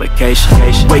it replication.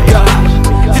 Wake up,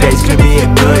 today's gonna be a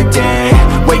good day.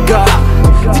 Wake up,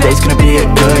 today's gonna be a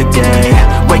good day.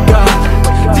 Wake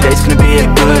up, today's gonna be a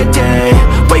good day.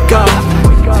 Wake up,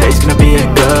 today's gonna be a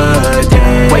good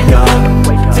day. Wake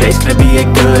up, today's gonna be a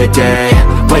good day.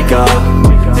 Wake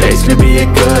up, today's gonna be a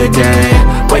good day.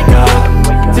 Wake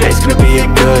up, today's gonna be a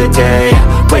good day.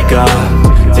 Wake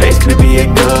up, today's gonna be a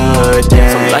good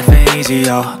day. So life ain't easy,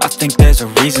 yo, I think there's a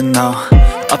reason though.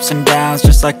 Ups and downs,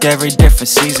 just like every different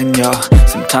season, yo.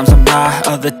 Sometimes I'm high,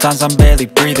 other times I'm barely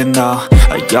breathing, though.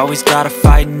 I always gotta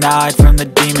fight and hide from the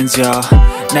demons, yo.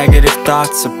 Negative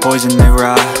thoughts are poison, they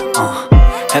rot,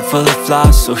 Head full of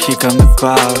flies, so here come the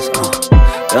clouds,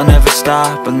 They'll never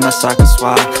stop unless I can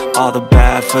swap all the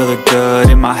bad for the good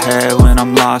in my head when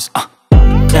I'm lost,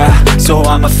 Yeah, so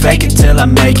I'ma fake it till I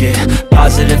make it.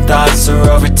 Positive thoughts are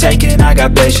overtaken, I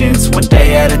got patience. One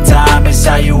day at a time is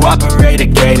how you operate a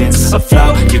cadence. A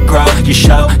flow, you grow, you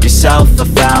show yourself a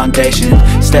foundation.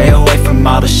 Stay away from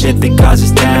all the shit that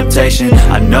causes temptation.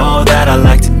 I know that I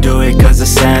like to do it cause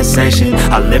it's sensation.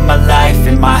 I live my life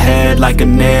in my head like a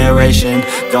narration.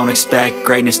 Don't expect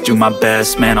greatness, do my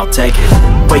best, man, I'll take it.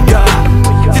 Wake up,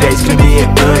 today's gonna be a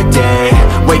good day.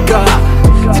 Wake up,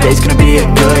 today's gonna be a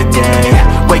good day.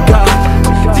 Wake up,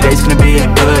 today's gonna be a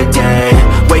good day.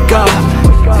 Wake up,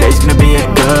 today's gonna be a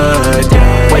good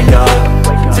day. Wake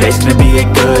up, today's gonna be a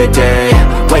good day.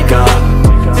 Wake up,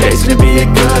 today's gonna be a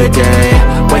good day.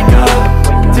 Wake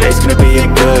up, today's gonna be a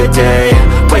good day.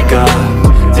 Wake up,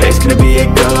 today's gonna be a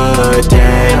good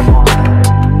day.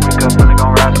 Wake up, really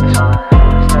gon' rise to the sun.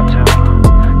 Step 2,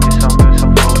 get some good,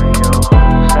 some food in you.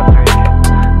 Step 3,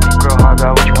 think real hard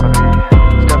about what you wanna be.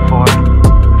 Step 4,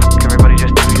 everybody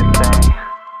just do your thing.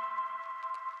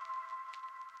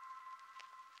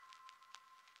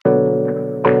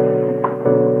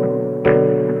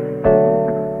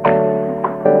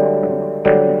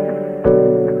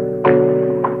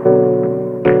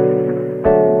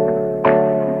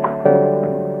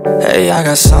 Hey, I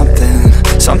got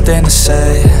something to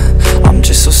say. I'm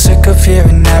just so sick of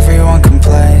hearing everyone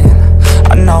complain.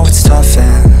 I know it's tough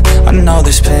and I know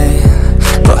there's pain,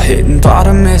 but hitting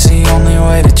bottom is the only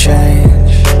way to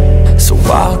change. So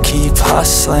I'll keep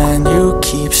hustling, you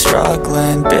keep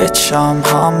struggling. Bitch, I'm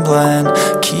humbling,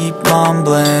 keep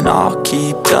mumbling. I'll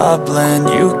keep doubling,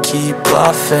 you keep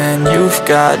bluffing. You've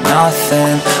got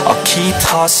nothing, I'll keep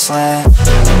hustling.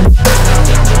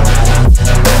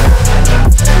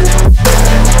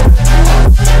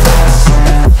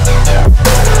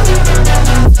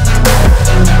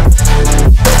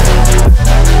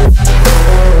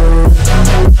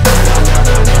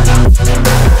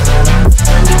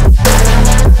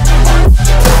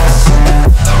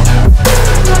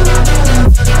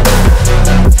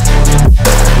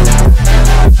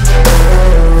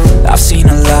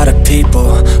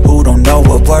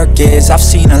 I've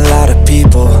seen a lot of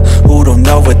people who don't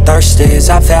know what thirst is.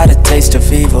 I've had a taste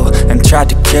of evil and tried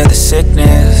to cure the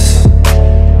sickness,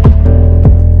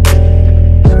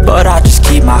 but I just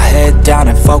keep my head down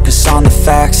and focus on the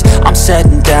facts. I'm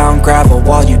setting down gravel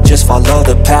while you just follow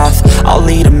the path. I'll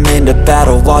lead them into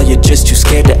battle while you're just too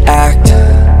scared to act.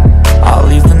 I'll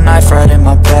leave the knife right in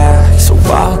my back. So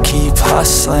I'll keep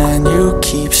hustling, you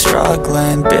keep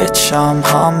struggling. Bitch, I'm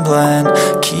humbling,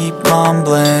 keep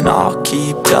mumbling. I'll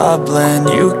keep doubling,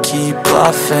 you keep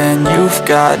bluffing. You've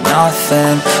got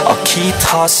nothing, I'll keep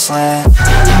hustling.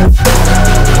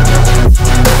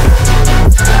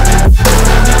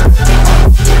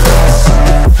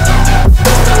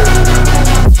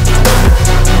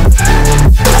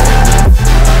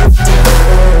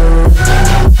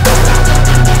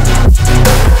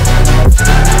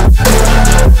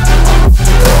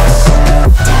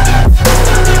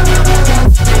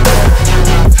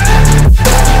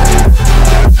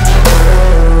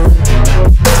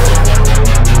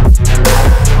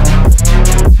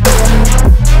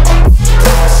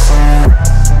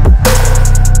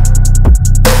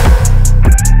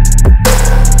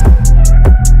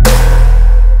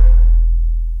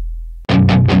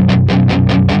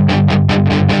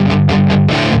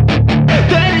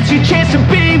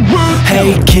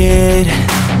 Hey kid,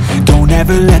 don't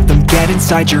ever let them get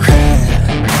inside your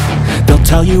head. They'll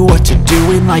tell you what to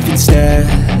do in life instead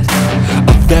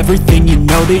of everything you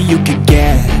know that you could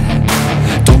get.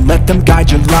 Don't let them guide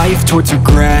your life towards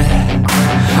regret.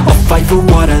 I'll fight for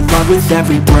what I love with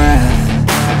every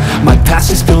breath. My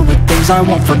past is filled with things I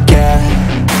won't forget.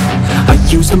 I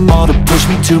use them all to push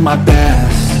me to my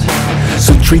best.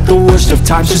 So treat the worst of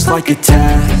times just like a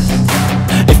test.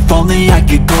 If only I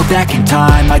could go back in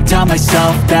time, I'd tell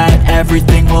myself that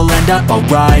everything will end up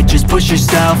alright. Just push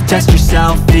yourself, test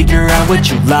yourself, figure out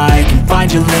what you like, and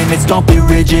find your limits, don't be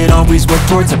rigid, always work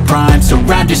towards a prime.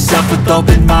 Surround yourself with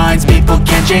open minds, people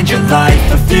can change your life.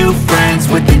 A few friends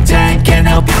with intent can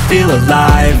help you feel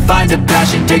alive. Find a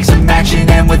passion, take some action,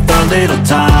 and with a little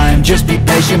time, just be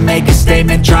patient, make a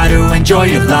statement, try to enjoy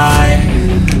your life.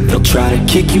 They'll try to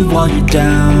kick you while you're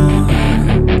down,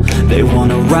 they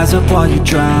wanna rise up while you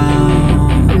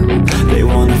drown. They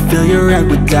wanna fill your head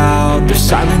with doubt, they're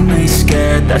silently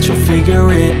scared that you'll figure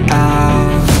it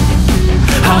out.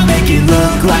 I'll make it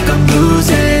look like I'm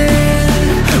losing,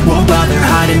 won't bother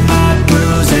hiding my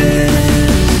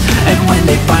bruises. And when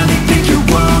they finally think you're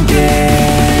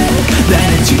wounded, then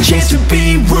it's your chance to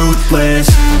be ruthless.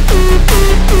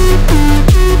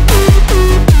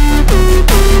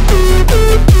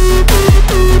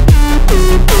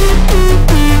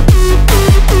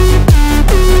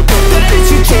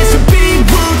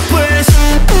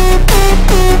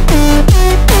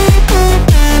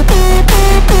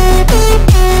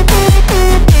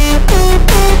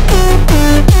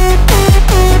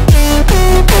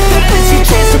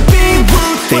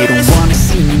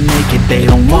 They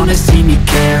don't wanna see me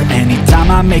care.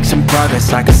 Anytime I make some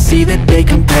progress, I can see that they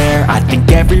compare. I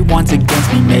think everyone's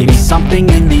against me, maybe something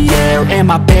in the air. Am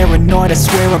I paranoid? I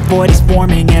swear a void is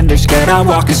forming and they're scared. I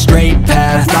walk a straight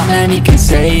path, not many can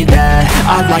say that.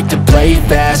 I like to play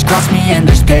fast, cross me and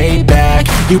there's payback.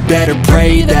 You better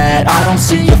pray that I don't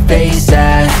see your face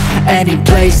at any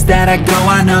place that I go.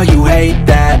 I know you hate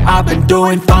that. I've been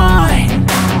doing fine,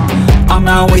 I'm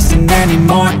not wasting any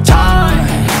more time.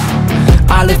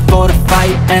 I live for the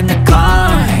fight and the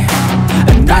climb,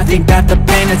 and I think that the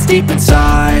pain that's deep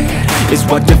inside is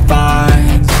what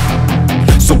defines.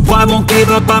 So I won't give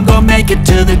up, I'm gonna make it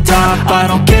to the top. I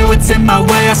don't care what's in my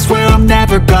way, I swear I'm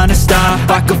never gonna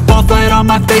stop. I could fall flat on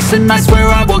my face and I swear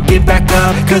I will get back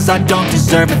up, cause I don't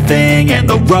deserve a thing and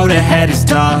the road ahead is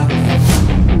tough.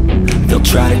 They'll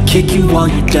try to kick you while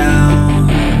you're down,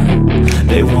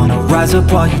 they wanna rise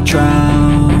up while you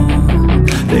drown.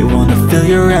 They wanna fill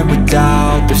your head with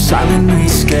doubt, they're silently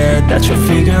scared that you'll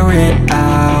figure it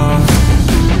out.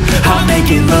 I'll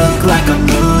make it look like I'm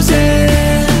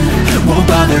losing, won't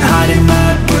bother hiding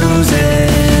my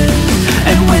bruises.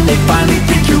 And when they finally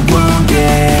think you're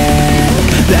wounded,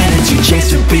 then it's your chance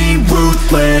to be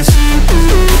ruthless.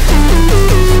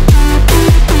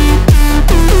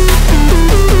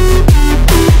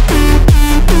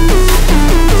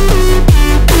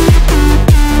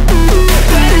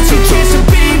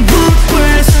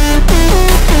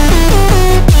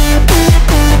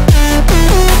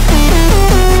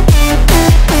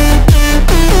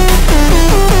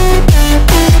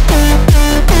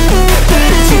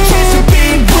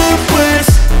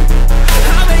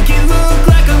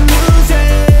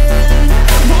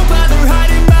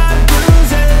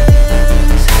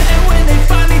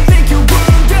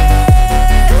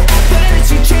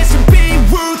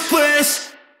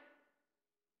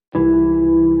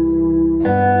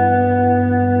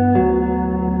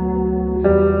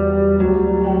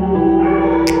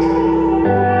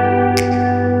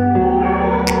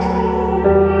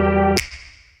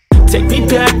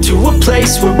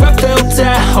 Where I felt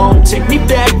at home. Take me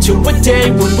back to a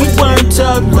day when we weren't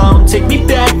alone. Take me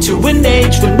back to an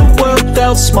age when the world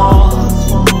felt small,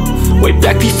 way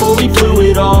back before we blew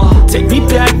it all. Take me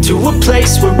back to a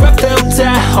place where I felt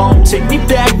at home. Take me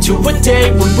back to a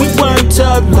day when we weren't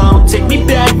alone. Take me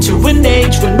back to an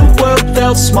age when the world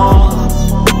felt small,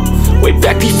 way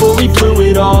back before we blew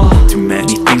it all. Too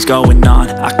many things going on,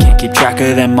 I can't keep track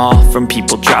of them all. From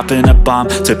people dropping a bomb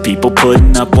to people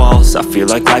putting up walls. I feel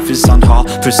like life is on hold,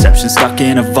 perception stuck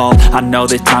in a vault. I know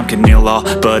that time can heal all,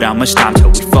 but how much time till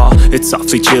we fall? It's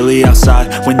awfully chilly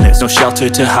outside when there's no shelter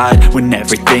to hide. When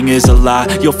everything is a lie,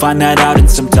 you'll find that out in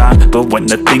some time. But when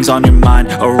the things on your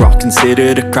mind are all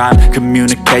considered a crime,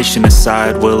 communication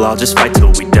aside, we'll all just fight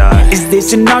till we die. Is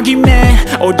this an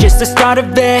argument or just the start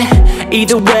of it?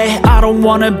 Either way, I don't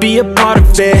wanna be a part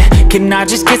of it. Can I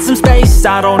just get some space?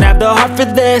 I don't have the heart for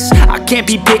this. I can't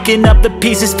be picking up the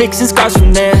pieces, fixing scars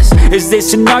from this. Is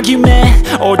this an argument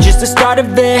or just the start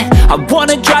of it? I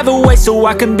wanna drive away so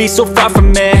I can be so far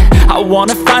from it. I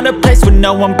wanna find a place where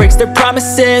no one breaks their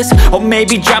promises, or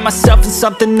maybe drown myself in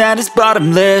something that is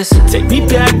bottomless. Take me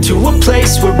back to a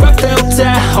place where I felt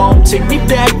at home. Take me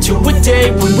back to a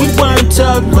day when we weren't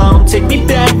alone. Take me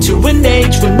back to an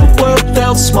age when the world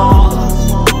felt small,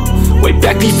 way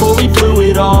back before we blew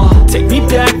it all. Take me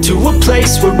back to a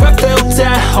place where I felt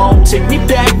at home. Take me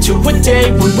back to a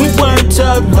day when we weren't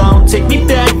alone. Take me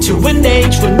back to an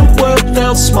age when the world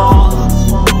felt small.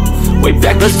 Way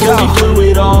back before we blew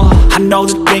it all. I know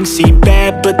that things seem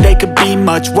bad, but they could be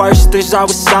much worse. There's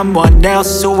always someone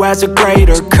else who has a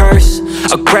greater curse,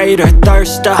 a greater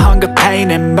thirst, a hunger,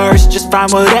 pain, and mercy. Just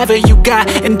find whatever you got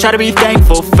and try to be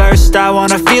thankful first. I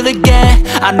wanna feel again,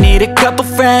 I need a couple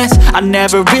friends. I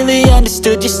never really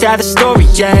understood just how the story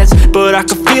ends, but I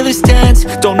can feel it's tense,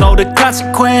 don't know the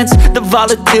consequence. The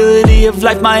volatility of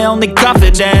life, my only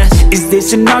confidence. Is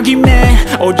this an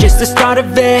argument, or just the start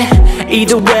of it?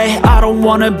 Either way, I don't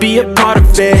wanna be a part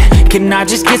of it. Can I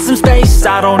just get some space?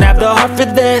 I don't have the heart for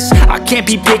this. I can't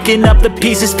be picking up the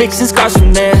pieces, fixing scars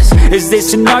from this. Is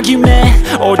this an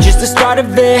argument, or just the start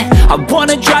of it? I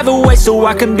wanna drive away so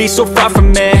I can be so far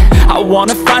from it. I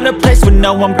wanna find a place where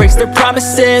no one breaks their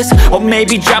promises, or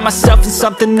maybe drown myself in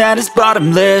something that is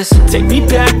bottomless. Take me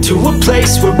back to a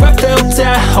place where I felt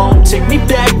at home. Take me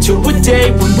back to a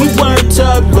day when we weren't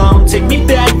alone. Take me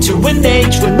back to an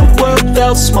age when the world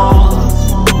felt small.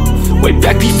 Way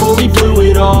back before we blew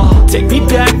it all. Take me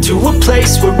back to a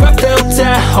place where I felt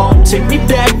at home. Take me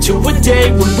back to a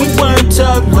day when we weren't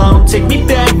alone. Take me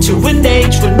back to an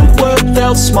age when the world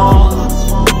felt small.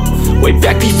 Way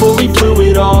back before we blew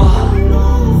it all.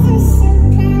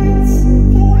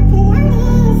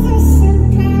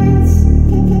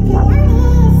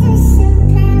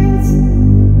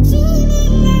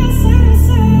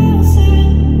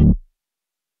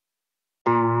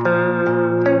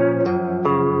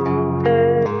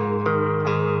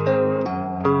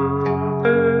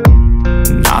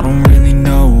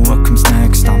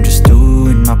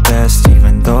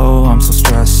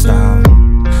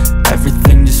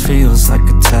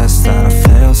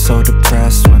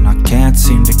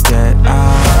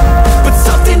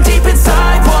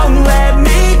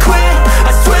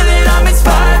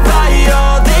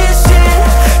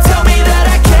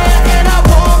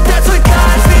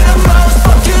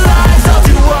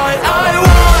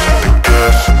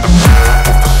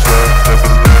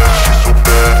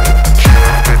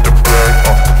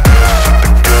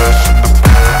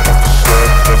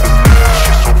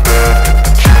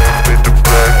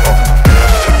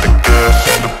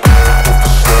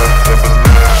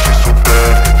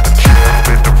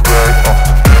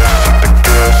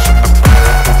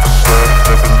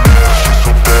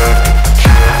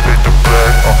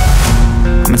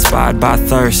 By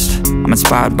thirst, I'm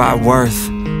inspired by worth.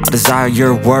 I desire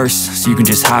your worst, so you can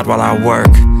just hide while I work.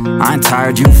 I ain't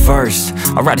tired, you first.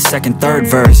 I'll write a second, third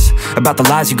verse about the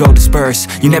lies you go disperse.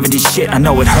 You never did shit, I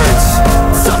know it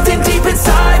hurts. Something deep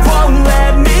inside won't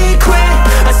let me quit.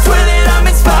 I swear that I'm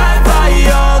inspired by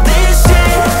all this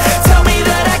shit. Tell me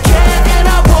that I can and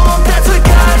I won't. That's what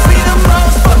guides me the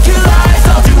most. Fuck your lies,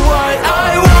 I'll do what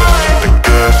I want. The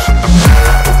gas in the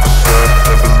back of the set,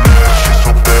 never leave, she's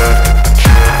so bad.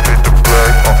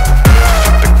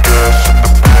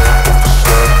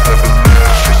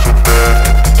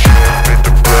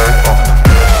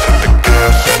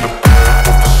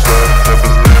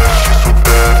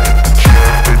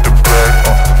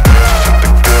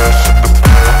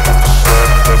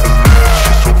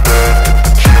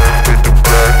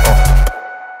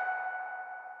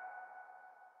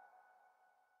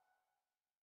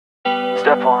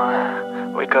 Step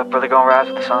 1, wake up early, gonna rise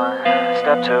with the sun.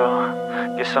 Step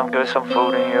 2, get some good, some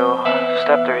food in you.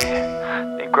 Step 3,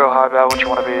 think real hard about what you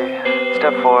wanna be.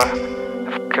 Step 4,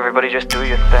 fuck everybody, just do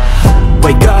your thing.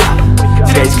 Wake up,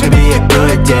 today's gonna be a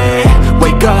good day.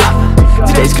 Wake up,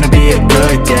 today's gonna be a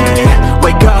good day.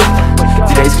 Wake up,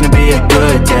 today's gonna be a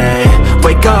good day.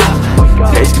 Wake up,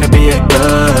 today's gonna be a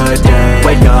good day.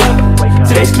 Wake up,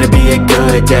 today's gonna be a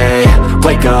good day.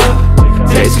 Wake up,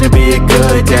 today's gonna be a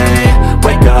good day.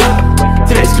 Wake up,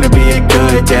 today's gonna be a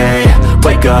good day.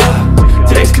 Wake up,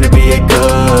 today's gonna be a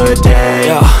good day.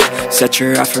 Yo, set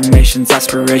your affirmations,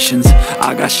 aspirations.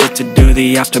 I got shit to do,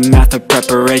 the aftermath of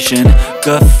preparation.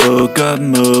 Good food, good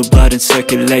mood, blood in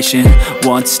circulation.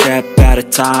 One step at a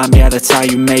time, yeah, that's how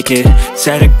you make it.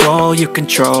 Set a goal you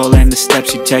control and the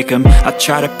steps you take them. I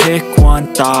try to pick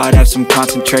one thought, have some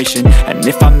concentration. And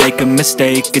if I make a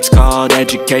mistake, it's called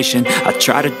education. I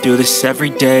try to do this every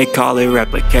day, call it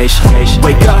replication.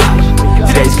 Wake up,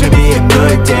 today's gonna be a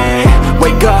good day.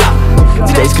 Wake up,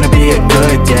 today's gonna be a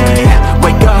good day.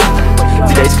 Wake up,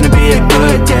 today's gonna be a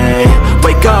good day.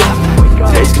 Wake up,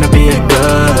 today's gonna be a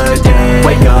good day.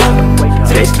 Wake up,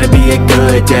 today's gonna be a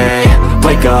good day.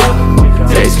 Wake up,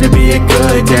 today's gonna be a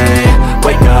good day.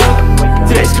 Wake up,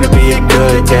 Today's gonna be a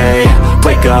good day.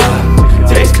 Wake up,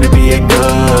 today's gonna be a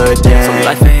good day. So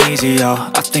life ain't easy, yo,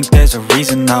 I think there's a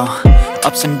reason though.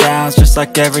 Ups and downs, just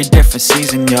like every different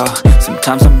season, yo.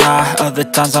 Sometimes I'm high, other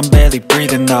times I'm barely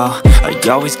breathing, though. I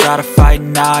always gotta fight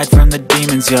and hide from the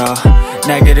demons, yo.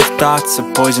 Negative thoughts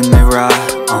are poison, they rot.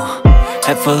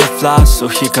 Head full of flaws, so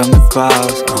here come the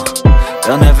clouds.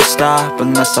 They'll never stop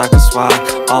unless I can swap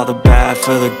all the bad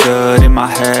for the good in my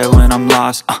head when I'm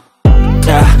lost.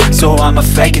 Yeah, so I'ma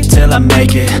fake it till I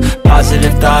make it.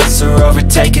 Positive thoughts are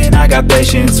overtaken, I got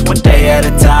patience. One day at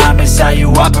a time is how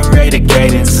you operate a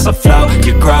cadence. A flow,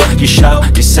 you grow, you show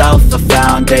yourself a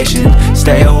foundation.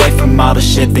 Stay away from all the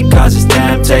shit that causes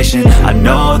temptation. I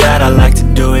know that I like to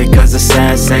do it cause it's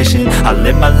sensation. I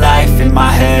live my life in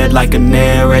my head like a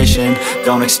narration.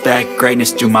 Don't expect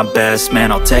greatness, do my best,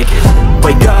 man, I'll take it.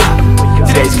 Wake up,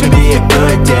 today's gonna be a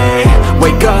good day.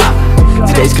 Wake up,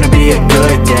 today's gonna be a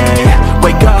good day.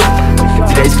 Wake up,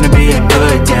 today's gonna be a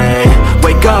good day.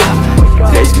 Wake up,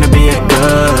 today's gonna be a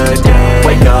good day.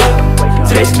 Wake up,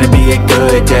 today's gonna be a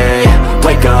good day.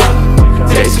 Wake up,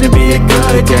 today's gonna be a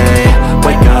good day.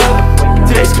 Wake up,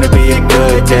 today's gonna be a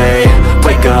good day.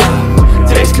 Wake up,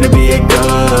 today's gonna be a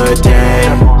good day.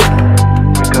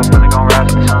 Wake up early, gon' rise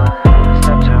with the sun.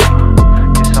 Step 2,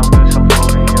 get some good, some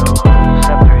food in you.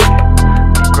 Step 3,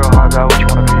 think real hard about what you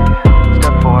wanna be.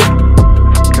 Step 4,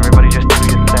 everybody just do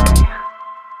your thing.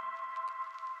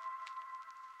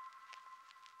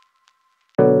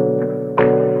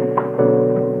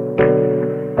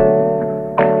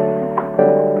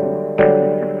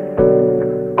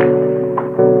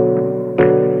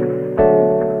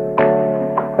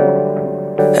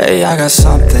 Hey, I got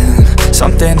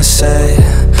something to say.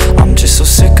 I'm just so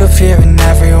sick of hearing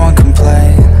everyone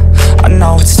complain. I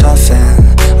know it's tough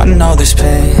and I know there's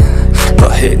pain,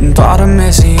 but hitting bottom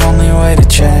is the only way to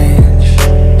change.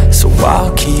 So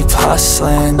I'll keep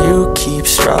hustling, you keep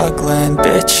struggling.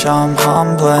 Bitch, I'm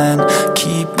humbling,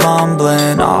 keep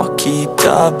mumbling. I'll keep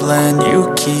doubling,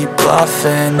 you keep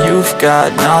bluffing. You've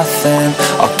got nothing,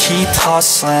 I'll keep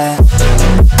hustling.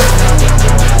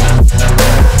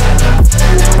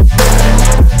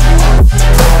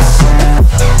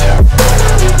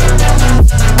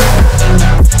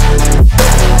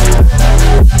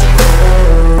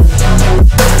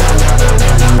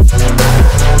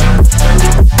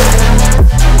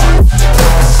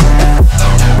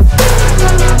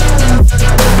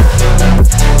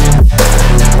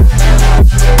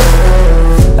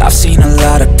 I've seen a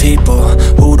lot of people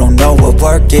who don't know what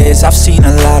work is. I've seen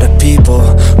a lot of people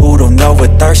who don't know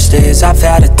what thirst is. I've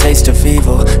had a taste of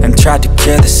evil and tried to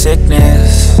cure the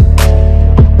sickness,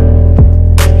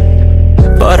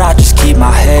 but I just keep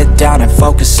my head down and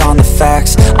focus on the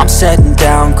facts. I'm setting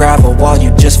down gravel while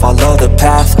you just follow the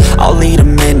path. I'll lead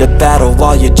them into battle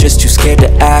while you're just too scared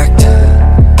to act.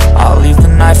 I'll leave the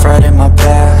knife right in my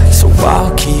back. So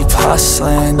I'll keep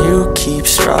hustling, you keep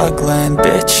struggling.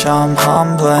 Bitch, I'm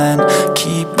humbling,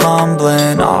 keep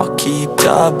mumbling. I'll keep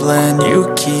doubling,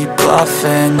 you keep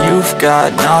bluffing. You've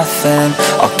got nothing,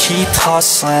 I'll keep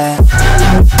hustling.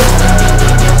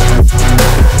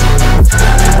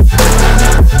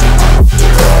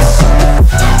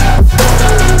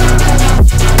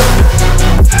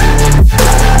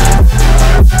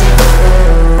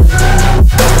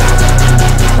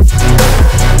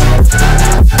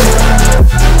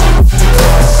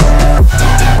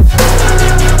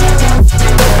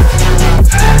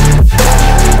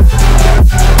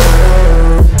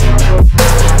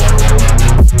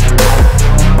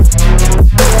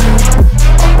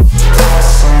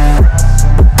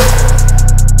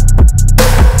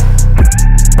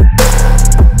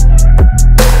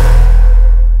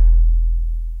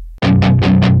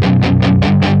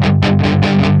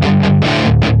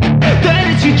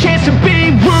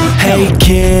 Hey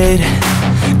kid,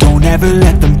 don't ever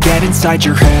let them get inside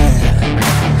your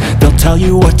head. They'll tell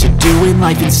you what to do in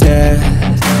life instead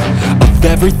of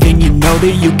everything you know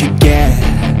that you could get.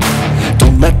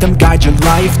 Don't let them guide your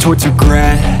life towards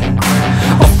regret.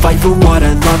 I'll fight for what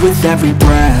I love with every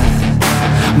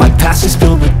breath. My past is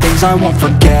filled with things I won't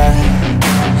forget.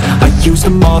 I use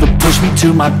them all to push me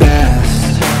to my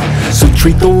best. So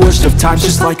treat the worst of times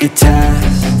just like a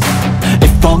test.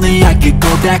 If only I could go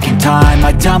back in time,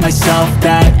 I'd tell myself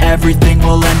that everything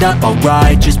will end up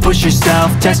alright. Just push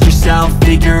yourself, test yourself,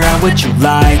 figure out what you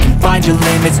like, and find your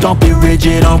limits, don't be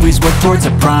rigid, always work towards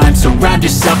a prime. Surround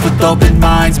yourself with open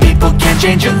minds, people can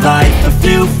change your life. A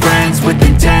few friends with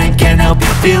intent can help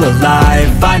you feel alive.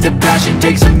 Find a passion,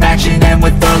 take some action, and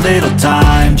with a little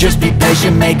time, just be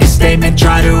patient, make a statement,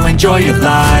 try to enjoy your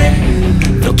life.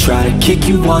 They'll try to kick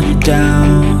you while you're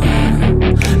down,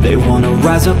 they wanna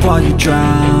rise up while you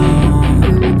drown.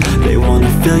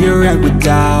 fill your head with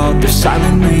doubt. They're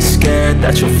silently scared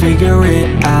that you'll figure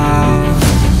it out.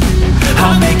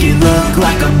 I'll make it look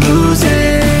like I'm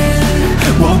losing,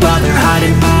 won't bother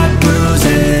hiding my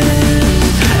bruises.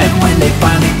 And when they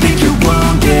finally think you're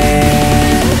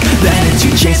wounded, then it's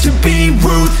your chance to be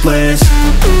ruthless.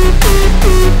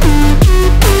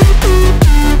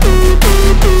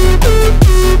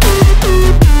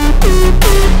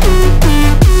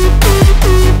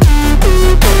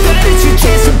 Then it's your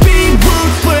chance to be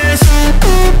ruthless.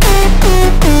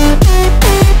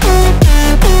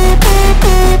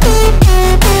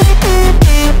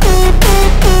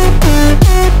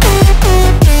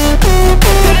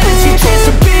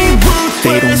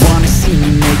 They don't wanna see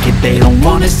me make it, they don't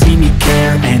wanna see me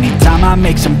care. Anytime I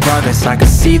make some progress, I can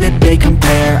see that they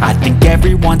compare. I think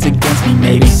everyone's against me,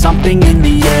 maybe something in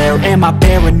the air. Am I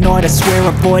paranoid? I swear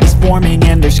a void is forming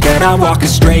and they're scared. I walk a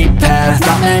straight path,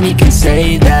 not many can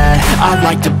say that. I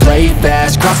like to play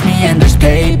fast, cross me and there's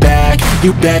payback.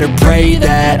 You better pray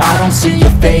that I don't see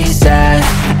your face at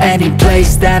any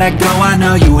place that I go. I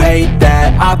know you hate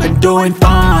that. I've been doing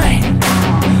fine,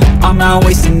 I'm not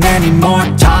wasting any more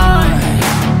time.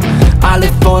 I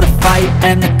live for the fight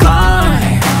and the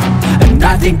climb, and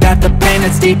I think that the pain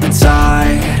that's deep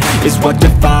inside is what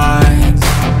defines.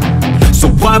 So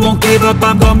I won't give up,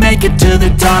 I'm gonna make it to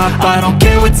the top. I don't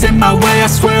care what's in my way, I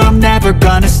swear I'm never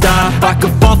gonna stop. I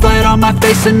could fall flat on my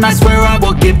face and I swear I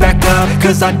will get back up,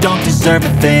 cause I don't deserve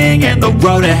a thing and the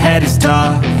road ahead is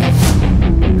tough.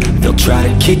 They'll try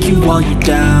to kick you while you're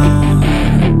down,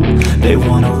 they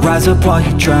wanna rise up while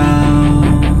you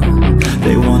drown.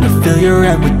 They wanna fill your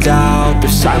head with doubt. They're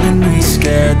silently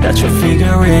scared that you'll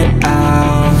figure it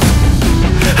out.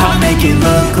 I'll make it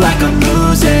look like I'm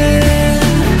losing,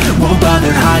 won't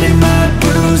bother hiding my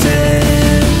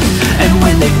bruises. And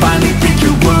when they finally think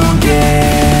you're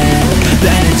wounded,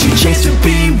 then it's your chance to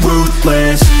be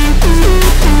ruthless.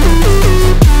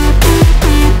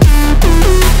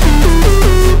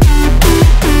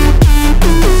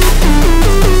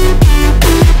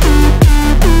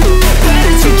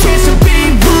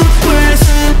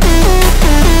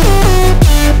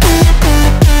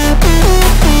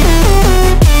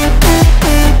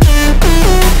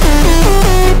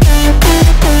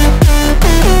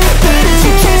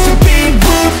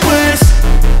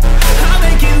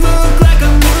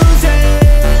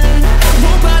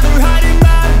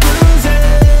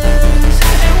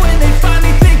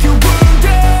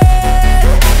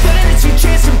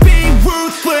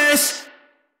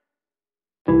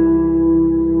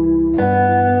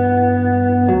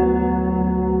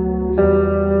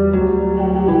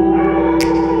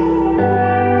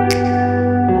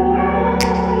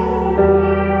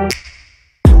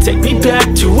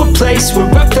 Where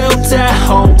I felt at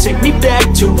home. Take me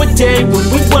back to a day when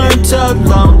we weren't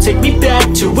alone. Take me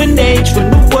back to an age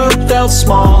when the world felt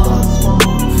small,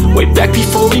 way back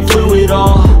before we blew it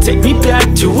all. Take me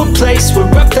back to a place where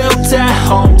I felt at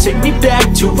home. Take me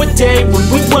back to a day when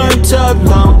we weren't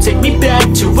alone. Take me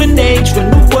back to an age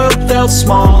when the world felt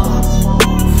small,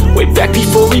 way back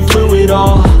before we blew it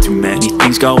all. Too many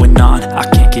things going on, I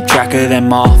can't keep track of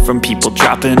them all. From people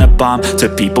dropping a bomb to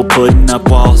people putting up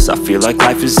walls. I feel like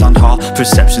life is on hold,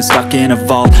 perception stuck in a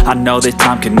vault. I know that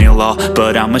time can heal all,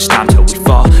 but how much time till we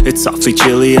fall? It's awfully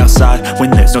chilly outside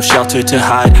when there's no shelter to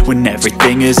hide. When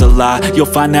everything is a lie, you'll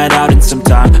find that out in some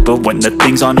time. But when the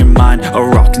things on your mind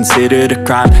are all considered a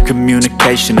crime,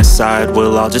 communication aside,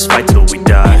 we'll all just fight till we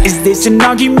die. Is this an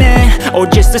argument or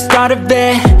just the start of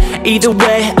it? Either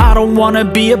way, I don't wanna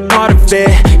be a part of it.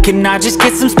 Can I just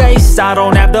get some space? I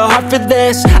don't have the heart for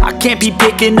this. I can't be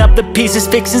picking up the pieces,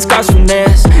 fixing scars from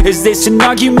this. Is this an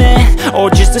argument or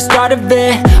just the start of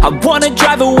it? I wanna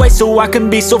drive away so I can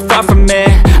be so far from it.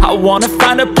 I wanna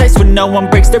find a place where no one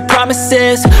breaks their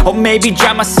promises, or maybe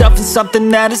drown myself in something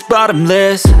that is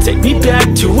bottomless. Take me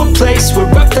back to a place where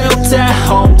I felt at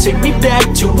home. Take me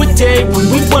back to a day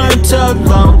when we weren't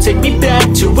alone. Take me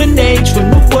back to an age when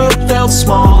the world felt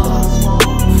small,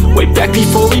 way back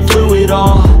before we blew it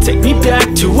all. Take me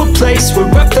back to a place where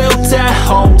I felt at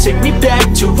home. Take me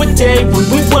back to a day when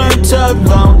we weren't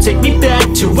alone. Take me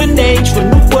back to an age when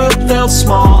the world felt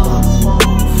small,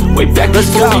 way back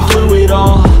before we blew it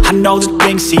all. I know that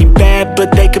things seem bad,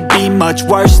 but they could be much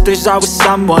worse. There's always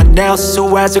someone else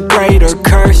who has a greater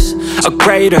curse, a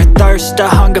greater thirst, a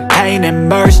hunger, pain, and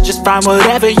mercy. Just find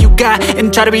whatever you got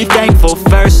and try to be thankful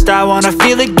first. I wanna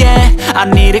feel again, I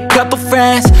need a couple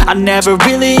friends. I never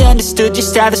really understood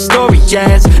just how the story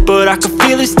ends, but I can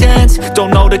feel it's tense,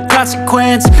 don't know the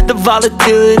consequence. The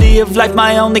volatility of life,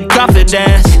 my only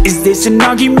confidence. Is this an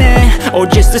argument or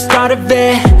just the start of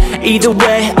it? Either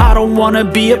way, I don't wanna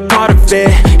be a part of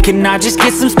it. Can I just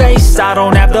get some space. I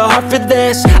don't have the heart for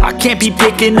this. I can't be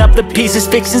picking up the pieces,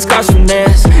 fixing scars from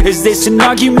this. Is this an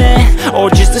argument, or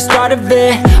just the start of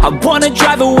it? I wanna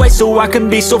drive away so I can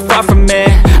be so far from it.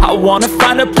 I wanna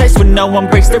find a place where no one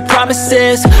breaks their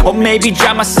promises, or maybe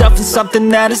drown myself in something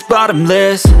that is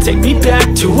bottomless. Take me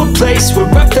back to a place where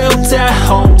I felt at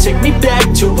home. Take me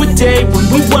back to a day when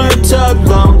we weren't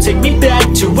alone. Take me back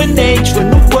to an age when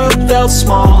the world felt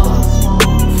small,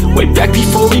 way back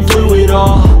before we blew it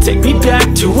all. Take me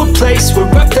back to a place where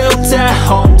I felt at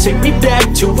home. Take me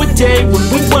back to a day when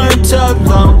we weren't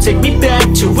alone. Take me back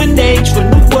to an age when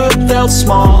the world felt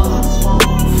small,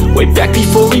 way back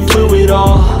before we blew it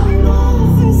all.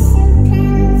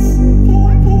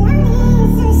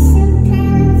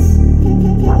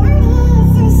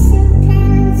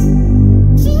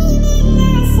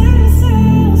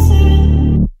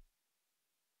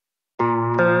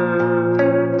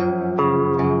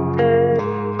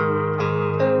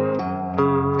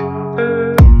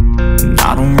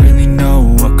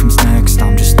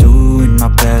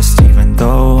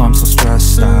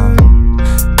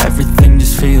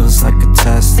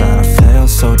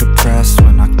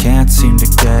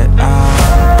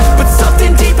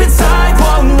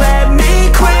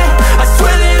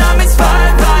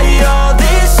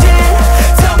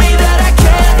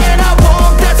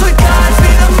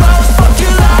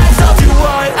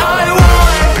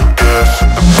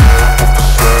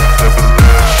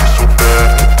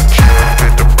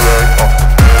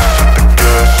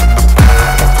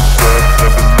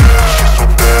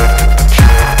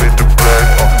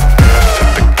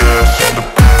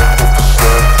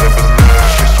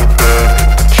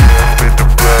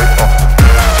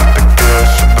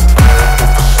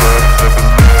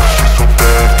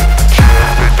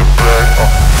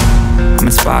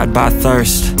 By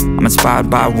thirst, I'm inspired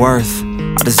by worth.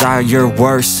 I desire your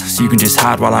worst, so you can just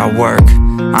hide while I work.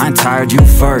 I ain't tired, you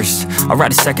first. I'll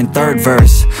write a second, third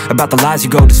verse about the lies you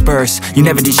go disperse. You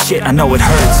never did shit, I know it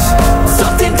hurts.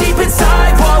 Something deep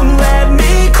inside won't let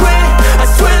me quit. I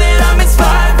swear that I'm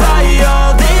inspired by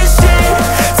all this shit.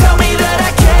 Tell me that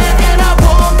I can and I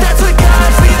won't. That's what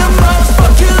guides me the most.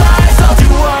 Fuck your lies, I'll do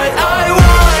what I want.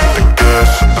 The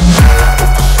gas in the back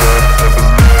of the set,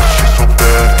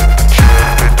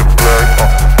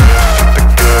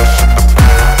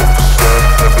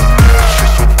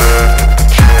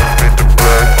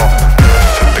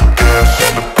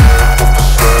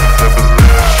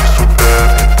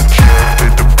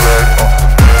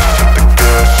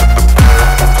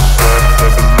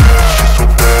 never leave, she's so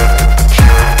bad.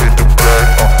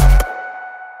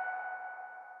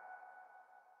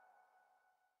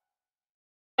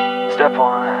 Step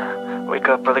 1, wake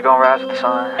up early, gon' rise with the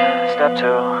sun. Step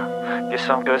 2, get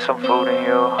some good, some food in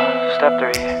you. Step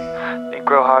 3, think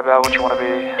real hard about what you wanna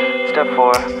be. Step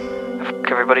 4,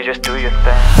 fuck everybody, just do your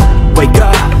thing. Wake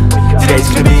up, today's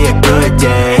gonna be a good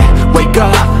day. Wake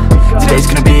up, today's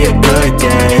gonna be a good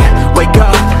day. Wake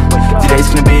up, today's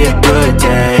gonna be a good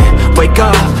day. Wake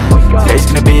up, today's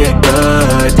gonna be a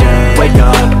good day. Wake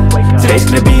up, today's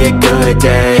gonna be a good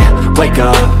day. Wake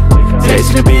up, today's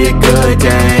gonna be a good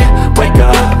day. Wake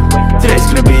up, today's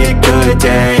gonna be a good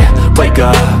day. Wake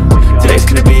up, today's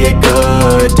gonna be a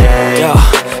good day. Yo,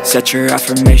 set your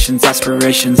affirmations,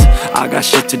 aspirations. I got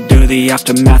shit to do, the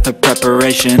aftermath of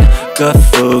preparation. Good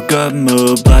food, good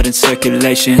mood, blood in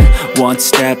circulation. One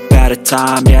step at a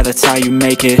time, yeah, that's how you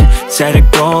make it. Set a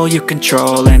goal you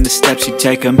control and the steps you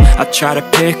take them. I try to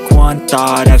pick one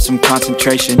thought, have some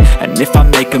concentration. And if I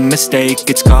make a mistake,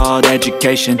 it's called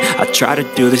education. I try to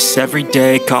do this every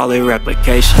day, call it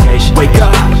replication. Wake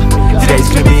up, today's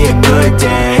gonna be a good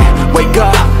day. Wake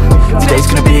up, today's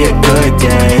gonna be a good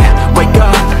day. Wake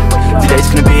up, today's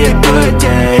gonna be a good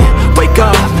day. Wake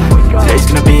up, today's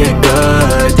gonna be a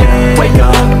good day. Wake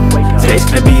up, today's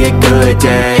gonna be a good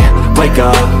day. Wake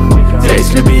up, today's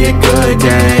gonna be a good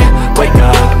day. Wake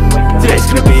up, today's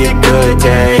gonna be a good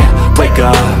day. Wake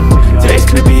up, today's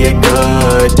gonna be a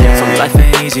good day. So life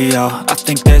ain't easy, yo, I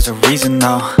think there's a reason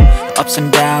though. Ups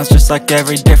and downs, just like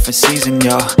every different season,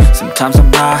 yo. Sometimes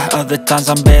I'm high, other times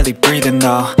I'm barely breathing,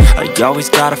 though. I always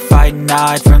gotta fight and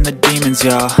hide from the demons,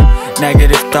 yo.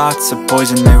 Negative thoughts are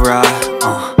poison, they rot,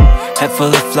 Head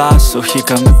full of flies, so here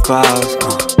come the clouds,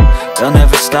 They'll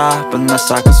never stop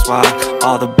unless I can swap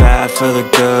all the bad for the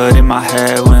good in my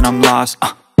head when I'm lost,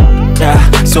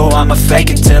 yeah. so I'ma fake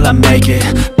it till I make it.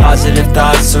 Positive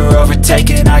thoughts are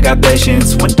overtaken, I got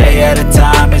patience. One day at a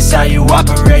time is how you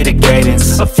operate a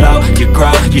cadence. A flow, you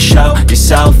grow, you show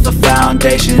yourself a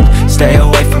foundation. Stay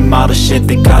away from all the shit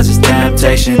that causes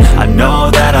temptation. I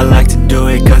know that I like to do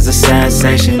it cause of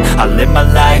sensation. I live my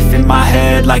life in my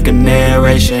head like a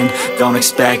narration. Don't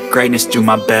expect greatness, do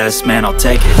my best, man, I'll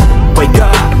take it. Wake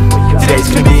up, today's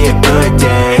gonna be a good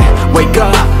day. Wake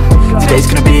up, today's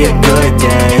gonna be a good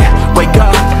day. Wake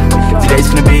up, today's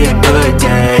gonna be a good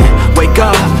day. Wake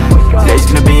up, today's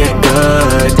gonna be a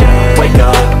good day. Wake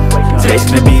up, today's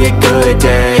gonna be a good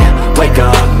day. Wake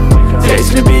up, today's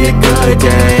gonna be a good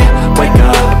day. Wake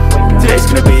up, today's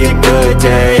gonna be a good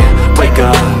day. Wake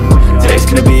up, today's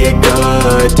gonna be a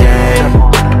good day.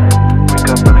 Wake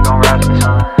up, really gon' rise with the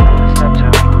sun. Step 2,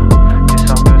 get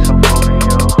some good, some food in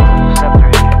you. Step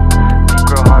 3, think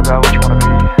real hard about what you wanna be.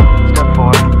 Step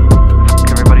 4,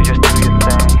 everybody just do your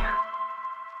thing.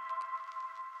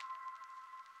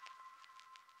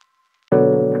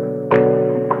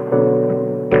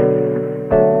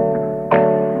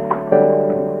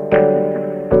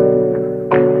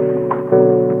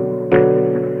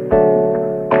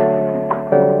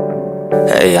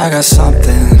 Hey, I got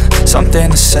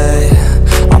something to say.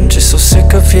 I'm just so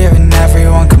sick of hearing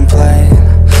everyone complain.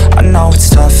 I know it's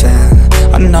tough and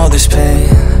I know there's pain,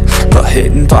 but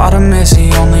hitting bottom is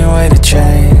the only way to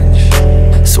change.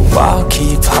 So I'll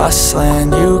keep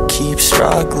hustling, you keep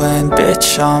struggling.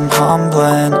 Bitch, I'm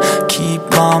humbling, keep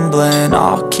mumbling.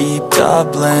 I'll keep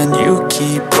doubling, you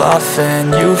keep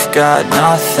bluffing. You've got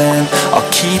nothing, I'll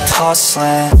keep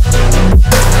hustling.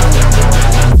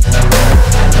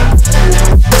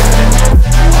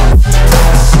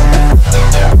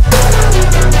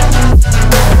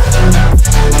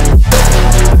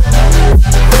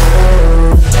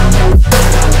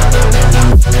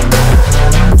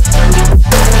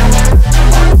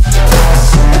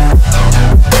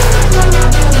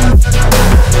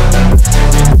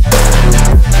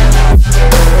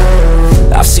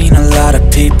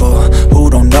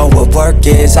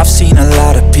 I've seen a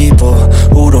lot of people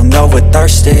who don't know what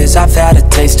thirst is. I've had a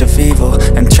taste of evil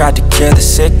and tried to cure the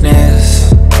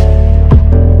sickness,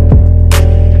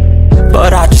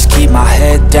 but I just keep my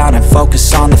head down and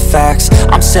focus on the facts.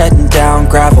 I'm setting down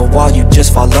gravel while you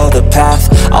just follow the path.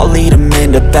 I'll lead them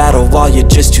into battle while you're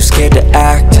just too scared to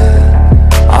act.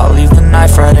 I'll leave the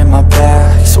knife right in my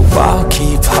back. So I'll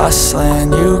keep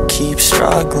hustling, you keep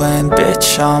struggling.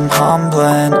 Bitch, I'm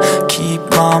humbling, keep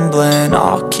mumbling.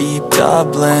 I'll keep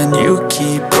doubling, you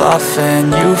keep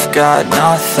bluffing. You've got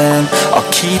nothing, I'll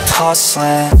keep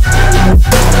hustling.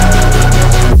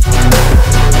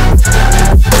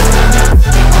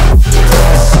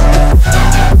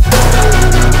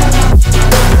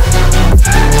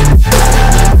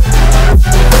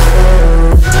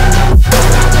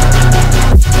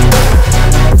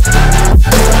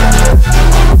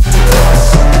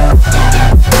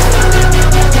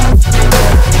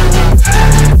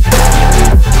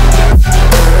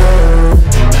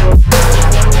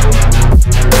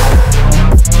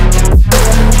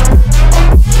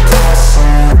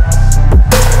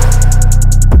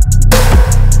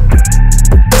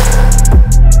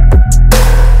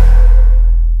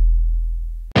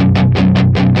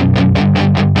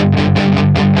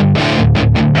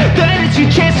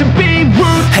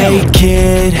 Hey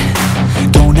kid,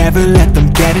 don't ever let them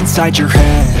get inside your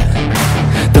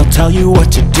head. They'll tell you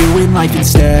what to do in life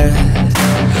instead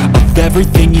of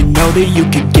everything you know that you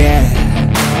could get.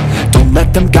 Don't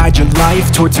let them guide your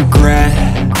life towards regret.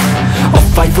 I'll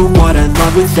fight for what I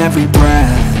love with every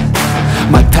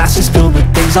breath. My past is filled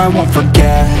with things I won't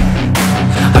forget.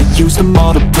 I use them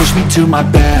all to push me to my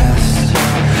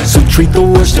best. So treat the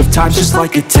worst of times just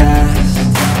like a test.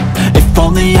 If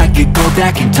only I could go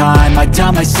back in time, I'd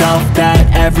tell myself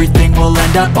that everything will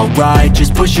end up alright.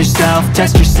 Just push yourself,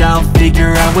 test yourself,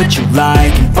 figure out what you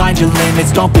like, and find your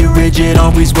limits, don't be rigid,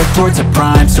 always work towards a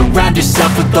prime. Surround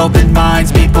yourself with open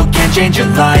minds, people can change your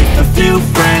life. A few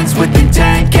friends with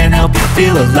intent can help you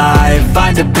feel alive.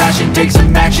 Find a passion, take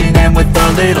some action, and with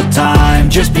a little time,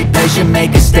 just be patient,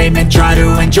 make a statement, try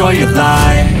to enjoy your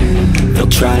life. They'll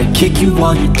try to kick you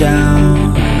while you're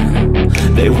down,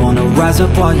 they wanna rise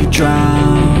up while you drown.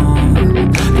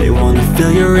 They wanna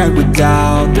fill your head with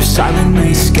doubt. They're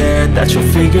silently scared that you'll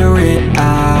figure it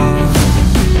out.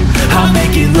 I'll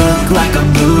make it look like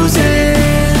I'm losing,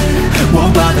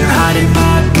 won't bother hiding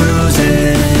my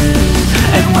bruises.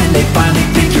 And when they finally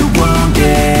think you're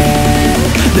wounded,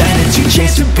 then it's your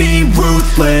chance to be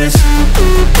ruthless.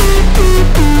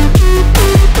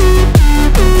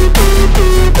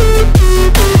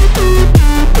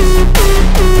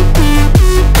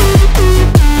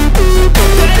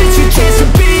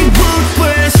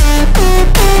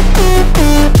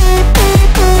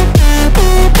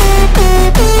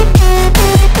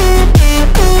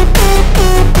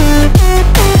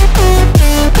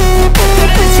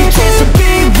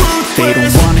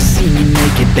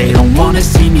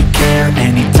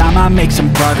 make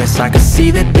some progress, I can see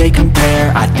that they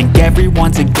compare. I think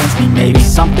everyone's against me, maybe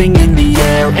something in the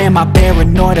air. Am I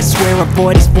paranoid? I swear a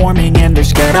void is forming and they're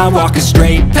scared. I walk a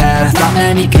straight path, not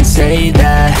many can say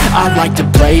that. I like to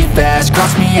play fast,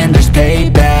 cross me and there's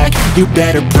payback. You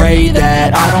better pray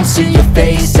that I don't see your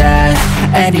face at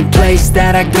any place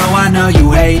that I go. I know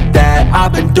you hate that.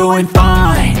 I've been doing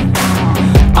fine,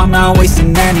 I'm not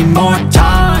wasting any more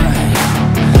time.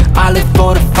 I live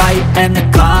for the fight and the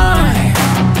climb,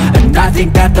 and I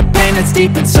think that the pain that's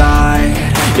deep inside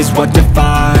is what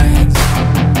defines.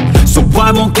 So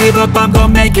I won't give up, I'm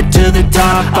gonna make it to the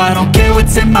top. I don't care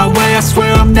what's in my way, I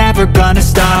swear I'm never gonna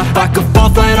stop. I could fall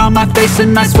flat on my face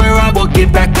and I swear I will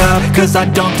get back up, cause I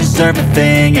don't deserve a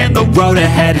thing and the road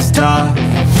ahead is tough.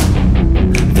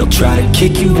 They'll try to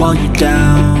kick you while you're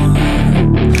down,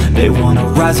 they wanna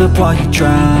rise up while you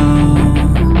drown.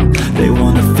 They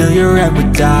wanna fill your head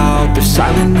with doubt, they're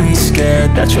silently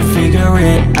scared that you'll figure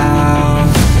it out.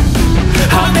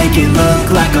 I'll make it look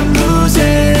like I'm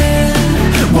losing,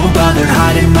 won't bother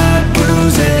hiding my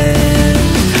bruises.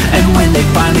 And when they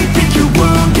finally think you're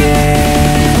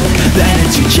wounded, then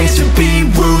it's your chance to be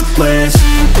ruthless.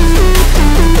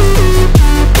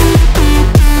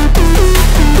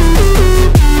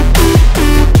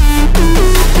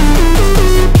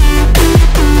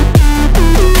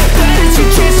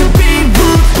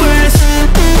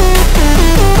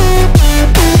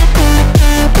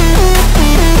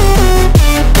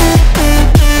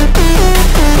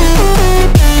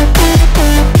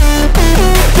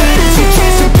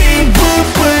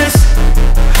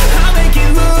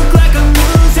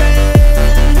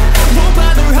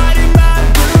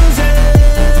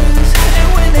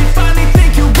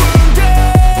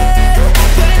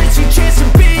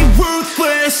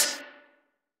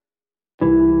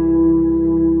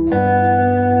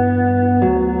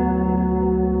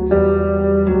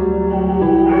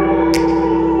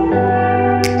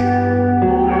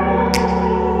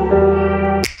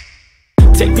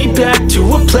 Take me back to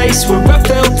a place where I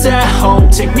felt at home.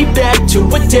 Take me back to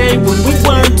a day when we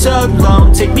weren't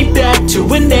alone. Take me back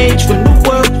to an age when the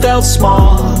world felt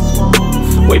small,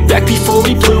 way back before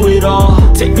we blew it all.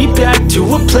 Take me back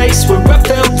to a place where I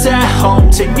felt at home.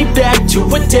 Take me back to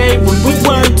a day when we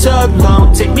weren't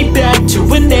alone. Take me back to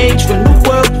an age when the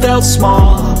world felt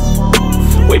small,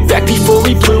 way back before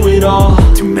we blew it all.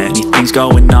 Too many things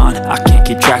going on, I can't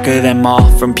keep track of them all.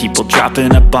 From people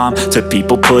dropping a bomb to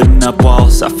people putting up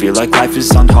walls, I feel like life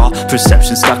is on hold,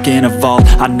 perception stuck in a vault.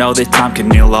 I know that time can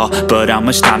heal all, but how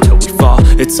much time till we fall?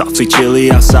 It's awfully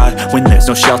chilly outside when there's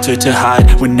no shelter to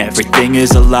hide. When everything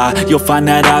is a lie, you'll find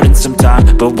that out in some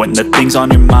time. But when the things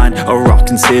on your mind are all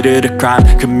considered a crime,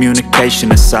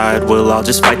 communication aside, we'll all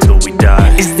just fight till we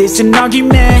die. Is this an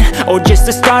argument or just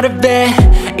the start of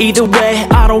it? Either way,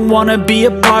 I don't wanna be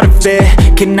a part of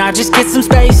it. Can I just get some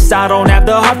space? I don't have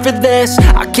the heart for this.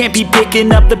 I can't be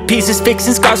picking up the pieces,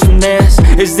 fixing scars from this.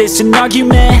 Is this an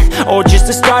argument or just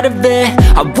the start of it?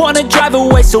 I wanna drive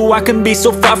away so I can be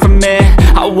so far from it.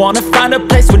 I wanna find a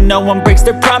place where no one breaks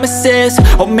their promises,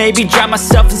 or maybe drown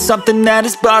myself in something that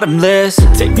is bottomless.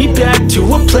 Take me back to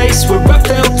a place where I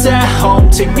felt at home.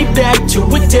 Take me back to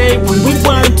a day when we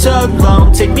weren't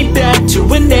alone. Take me back to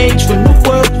an age when the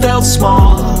world felt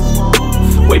small,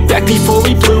 way back before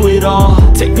we blew it all.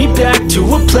 Take me back to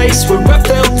a place where I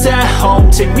felt at home.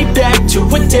 Take me back to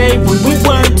a day when we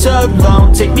weren't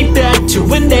alone. Take me back to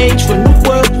an age when the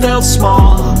world felt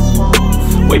small,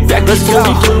 way back before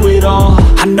we blew it all.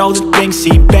 I know that things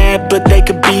seem bad, but they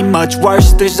could be much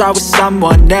worse. There's always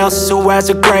someone else who has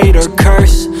a greater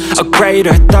curse, a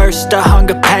greater thirst, a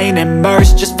hunger, pain, and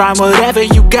mercy. Just find whatever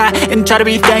you got and try to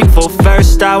be thankful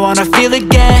first. I wanna feel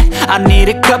again, I need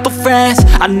a couple friends.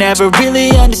 I never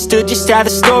really understood just how the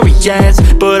story ends,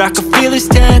 but I can feel it's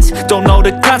tense, don't know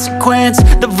the consequence.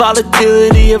 The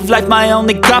volatility of life, my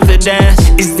only confidence.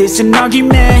 Is this an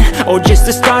argument or just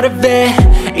the start of it?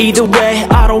 Either way,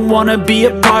 I don't wanna be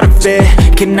a part of it.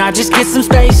 Can I just get some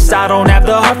space? I don't have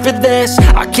the heart for this.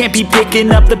 I can't be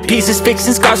picking up the pieces,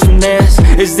 fixing scars from this.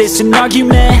 Is this an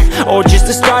argument or just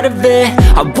the start of it?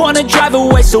 I wanna drive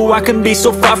away so I can be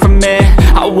so far from it.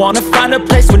 I wanna find a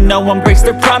place where no one breaks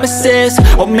their promises,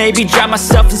 or maybe drown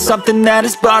myself in something that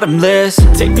is bottomless.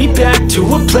 Take me back to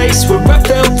a place where I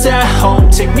felt at home.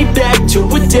 Take me back to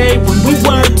a day when we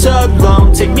weren't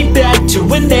alone. Take me back to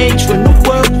an age when the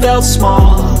world felt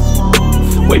small,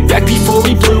 way back before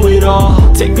we blew it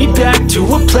all. Take me back to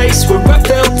a place where I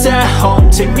felt at home.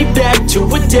 Take me back to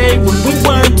a day when we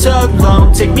weren't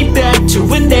alone. Take me back to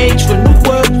an age when the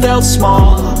world felt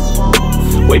small,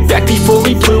 way back before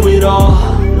we blew it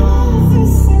all.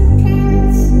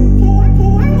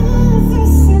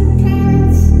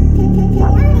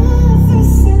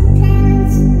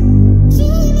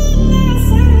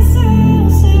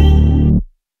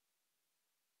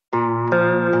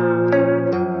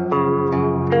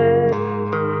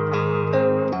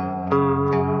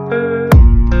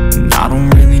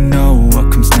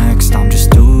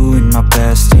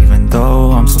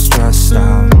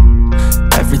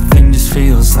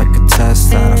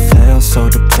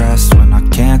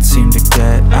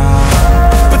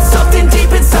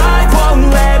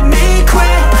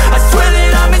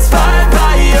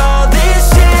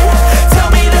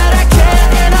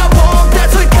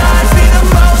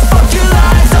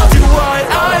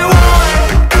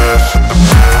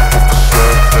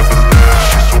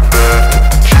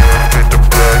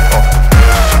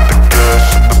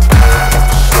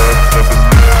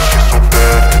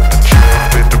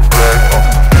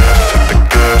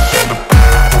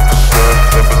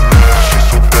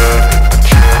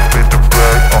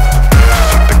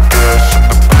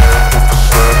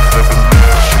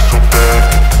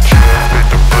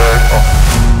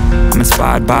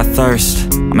 by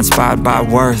thirst, I'm inspired by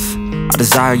worth. I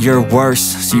desire your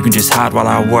worst, so you can just hide while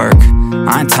I work.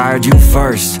 I ain't tired, you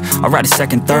first. I'll write a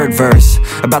second, third verse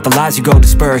about the lies you go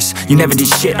disperse. You never did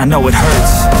shit, I know it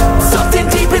hurts. Something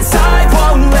deep inside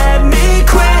won't let me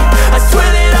quit. I swear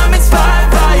that I'm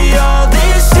inspired by all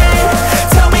this shit.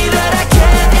 Tell me that I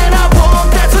can and I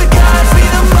won't. That's what guides me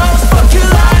the most. Fuck your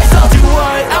lies, I'll do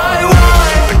what I want.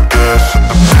 The gas and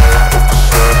the beat of the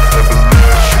set. Never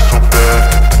leave, she's so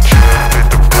bad. Can't hit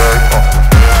the black,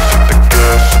 hit the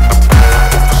gas and the beat of the set.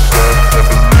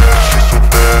 Never leave, she's so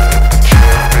bad.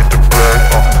 Can't hit the black, hit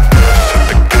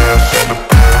the gas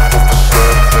and the beat of the set.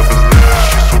 Never leave,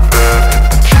 she's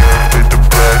so bad. Can't hit the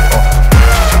black, hit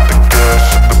the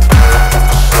gas and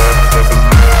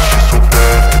the beat of the set. Never leave, she's so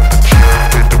bad.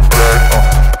 Can't hit the black,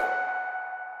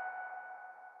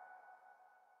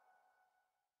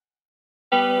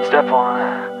 Step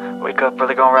 1, wake up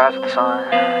early, gon' rise with the sun.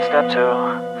 Step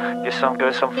 2, get some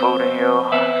good, some food in you.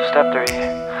 Step 3,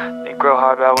 think real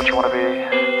hard about what you wanna be.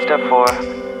 Step 4,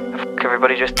 fuck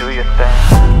everybody, just do your thing.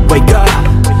 Wake up,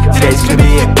 today's gonna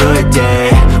be a good day.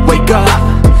 Wake up,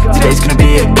 today's gonna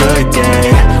be a good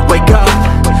day. Wake up,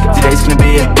 today's gonna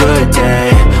be a good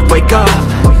day. Wake up,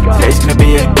 today's gonna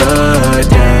be a good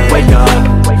day. Wake up,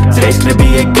 today's gonna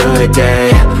be a good day.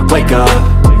 Wake up,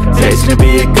 today's gonna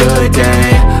be a good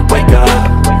day. Wake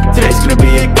up, today's gonna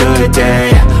be a good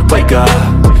day. Wake up,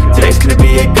 today's gonna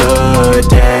be a good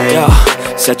day. Yo,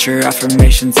 set your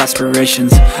affirmations,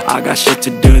 aspirations. I got shit to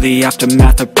do, the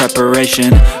aftermath of preparation.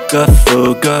 Good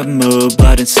food, good mood,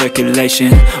 blood in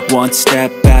circulation. One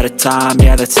step at a time,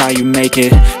 yeah, that's how you make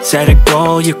it. Set a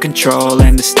goal you control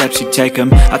and the steps you take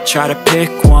them. I try to pick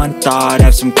one thought,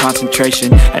 have some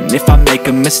concentration. And if I make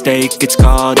a mistake, it's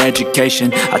called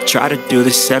education. I try to do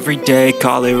this every day,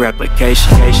 call it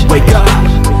replication. Wake up,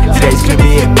 today's gonna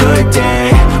be a good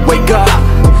day. Wake up,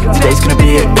 today's gonna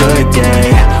be a good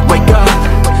day. Wake up,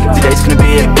 today's gonna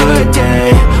be a good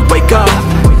day. Wake up,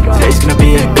 today's gonna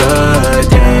be a good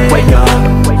day. Wake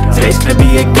up, today's gonna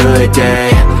be a good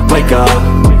day. Wake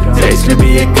up, today's gonna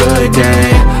be a good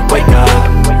day. Wake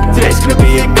up, today's gonna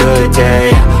be a good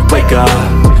day. Wake up,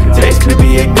 today's gonna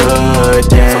be a good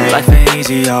day. So life ain't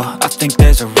easy, yo, I think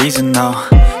there's a reason though.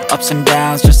 Ups and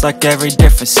downs, just like every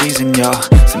different season, yo.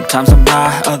 Sometimes I'm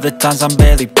high, other times I'm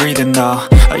barely breathing, though.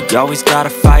 I always gotta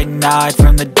fight and hide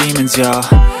from the demons, yo.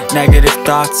 Negative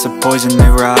thoughts are poison, they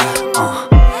rot,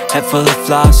 Head full of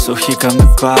flies, so here come the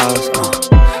clouds,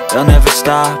 They'll never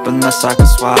stop unless I can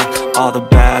swap all the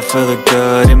bad for the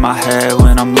good in my head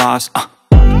when I'm lost,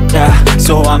 Yeah,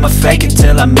 so I'ma fake it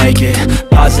till I make it.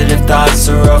 Positive thoughts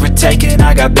are overtaken,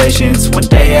 I got patience. One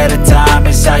day at a time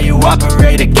is how you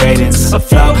operate a cadence. A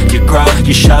flow, you grow,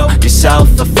 you show yourself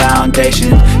a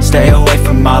foundation. Stay away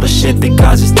from all the shit that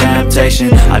causes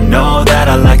temptation. I know that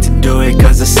I like to do it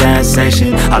cause it's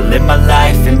sensation. I live my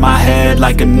life in my head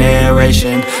like a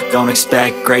narration. Don't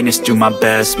expect greatness, do my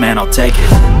best, man, I'll take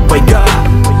it. Wake up,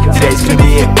 today's gonna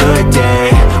be a good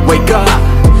day. Wake up,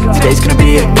 today's gonna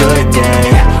be a good day.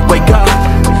 Wake up,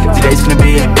 today's gonna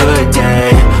be a good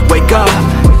day. Wake up,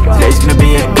 today's gonna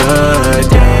be a good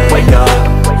day. Wake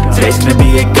up, today's gonna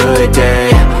be a good day.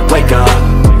 Wake up,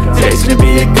 today's gonna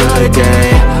be a good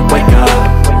day. Wake up,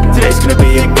 today's gonna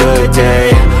be a good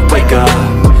day. Wake up,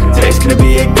 today's gonna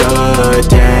be a good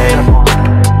day.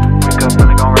 Wake up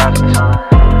early, gon' rise with the sun.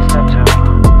 Step 2,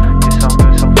 get some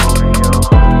good, some food in you.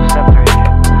 Step 3,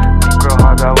 think real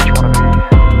hard about what you wanna be.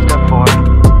 Step 4,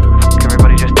 fuck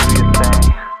everybody, just do your thing.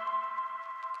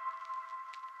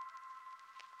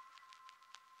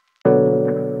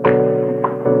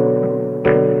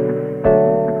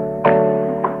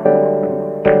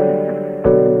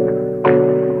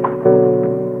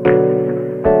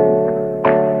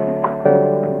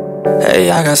 Hey,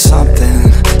 I got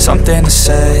something to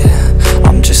say.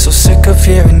 I'm just so sick of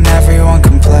hearing everyone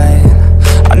complain.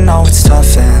 I know it's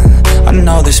tough and I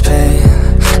know there's pain,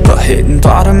 but hitting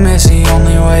bottom is the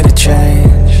only way to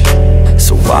change.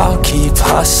 So I'll keep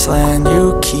hustling,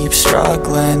 you keep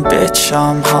struggling. Bitch,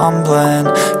 I'm humbling,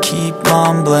 keep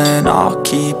mumbling. I'll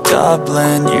keep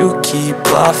doubling, you keep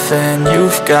bluffing.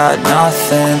 You've got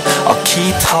nothing, I'll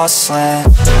keep hustling.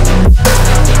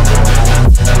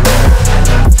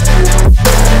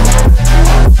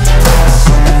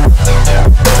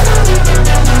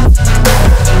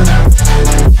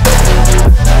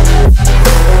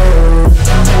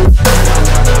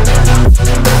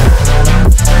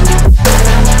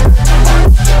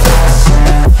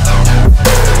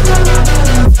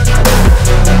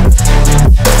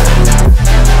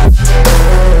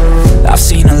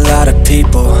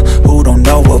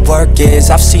 work is.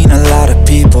 I've seen a lot of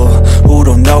people who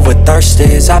don't know what thirst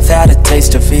is. I've had a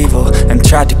taste of evil and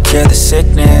tried to cure the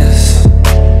sickness,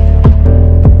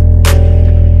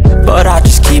 but I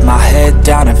just keep my head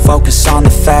down and focus on the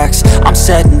facts. I'm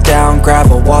setting down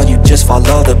gravel while you just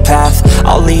follow the path.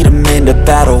 I'll lead them into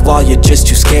battle while you're just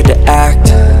too scared to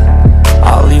act.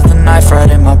 I'll leave the knife right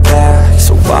in my back.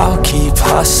 So I'll keep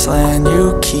hustling,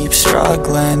 you keep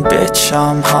struggling. Bitch,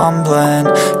 I'm humbling,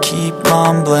 keep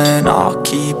mumbling. I'll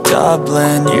keep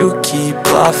doubling, you keep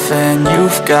bluffing.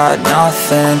 You've got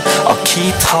nothing, I'll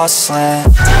keep hustling.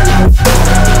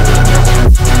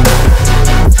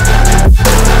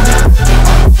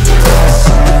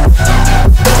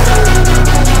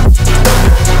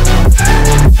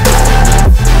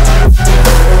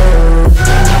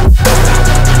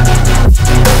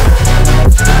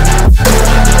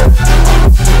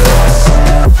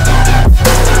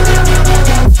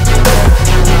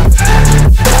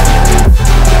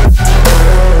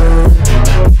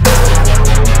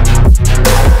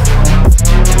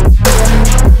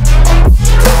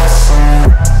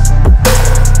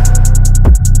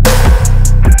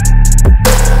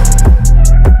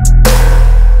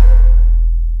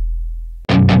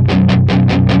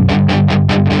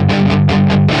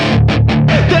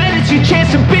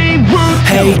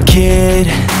 Hey kid,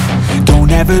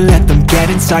 don't ever let them get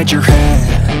inside your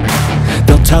head.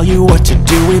 They'll tell you what to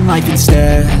do in life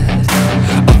instead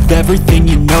of everything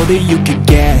you know that you could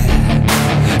get.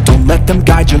 Don't let them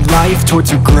guide your life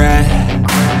towards regret.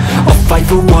 I'll fight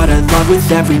for what I love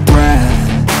with every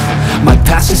breath. My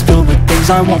past is filled with things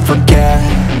I won't forget.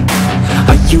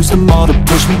 I use them all to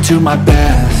push me to my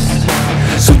best.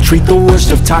 So treat the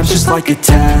worst of times just like a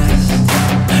test.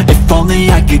 If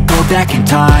only I could go back in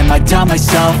time, I'd tell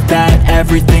myself that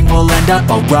everything will end up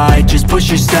alright. Just push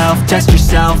yourself, test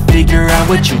yourself, figure out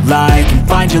what you like, and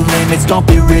find your limits, don't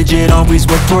be rigid, always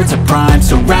work towards a prime.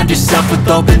 Surround yourself with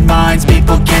open minds,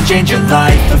 people can change your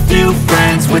life. A few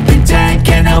friends with intent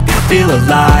can help you feel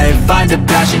alive. Find a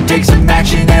passion, take some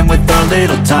action, and with a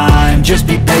little time, just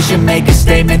be patient, make a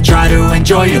statement, try to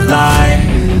enjoy your life.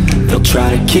 They'll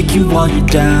try to kick you while you're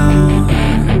down.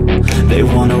 They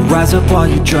wanna rise up while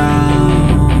you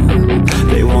drown.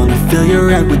 They wanna fill your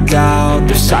head with doubt.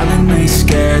 They're silently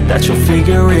scared that you'll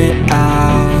figure it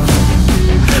out.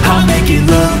 I'll make it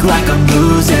look like I'm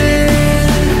losing,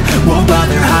 won't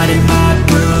bother hiding my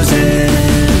bruises.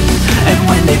 And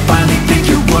when they finally think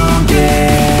you're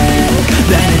wounded,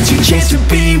 then it's your chance to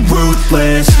be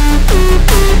ruthless.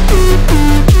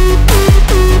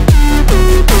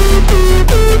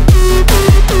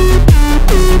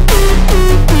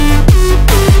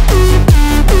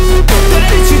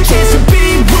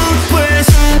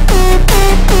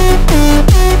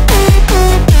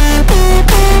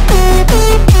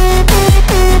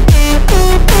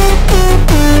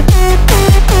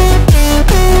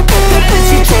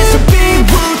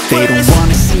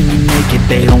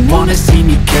 They don't wanna see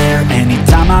me care.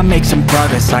 Anytime I make some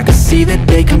progress, I can see that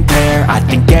they compare. I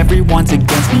think everyone's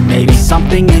against me, maybe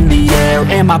something in the air.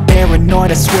 Am I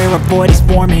paranoid? I swear a void is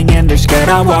forming and they're scared.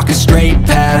 I walk a straight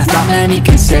path, not many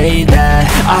can say that.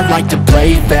 I like to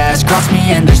play fast, cross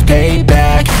me and there's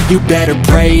payback. You better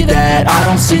pray that I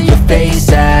don't see your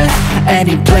face at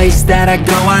any place that I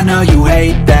go. I know you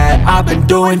hate that. I've been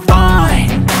doing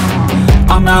fine,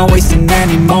 I'm not wasting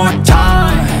any more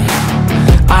time.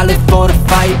 I live for the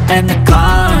fight and the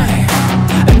climb,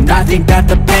 and I think that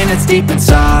the pain that's deep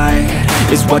inside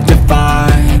is what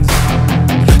defines.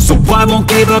 So I won't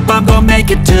give up, I'm gonna make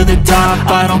it to the top.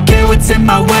 I don't care what's in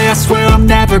my way, I swear I'm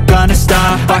never gonna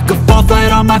stop. I could fall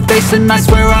flat on my face and I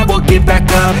swear I won't get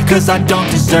back up, cause I don't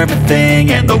deserve a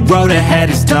thing and the road ahead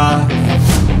is tough.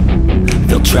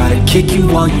 They'll try to kick you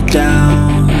while you're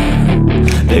down.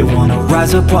 They wanna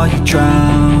rise up while you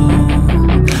drown.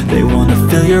 They wanna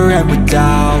fill your head with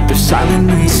doubt. They're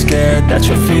silently scared that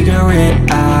you'll figure it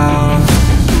out.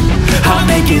 I'll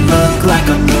make it look like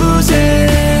I'm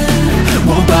losing,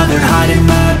 won't bother hiding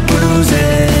my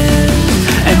bruises.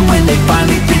 And when they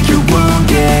finally think you're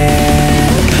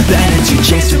wounded, then it's your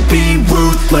chance to be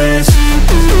ruthless.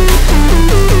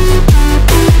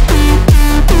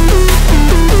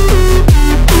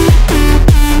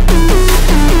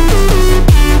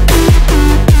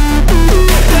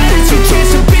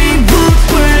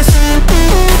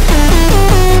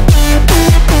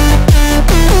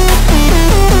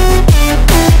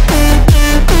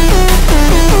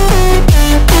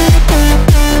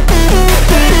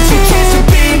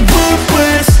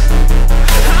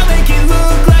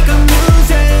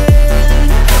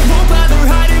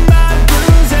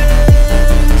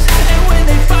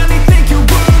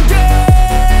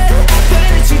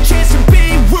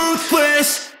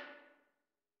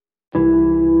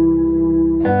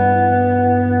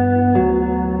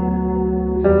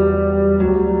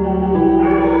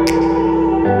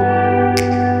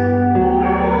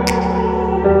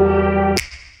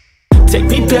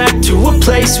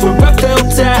 place where I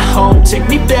felt at home. Take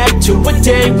me back to a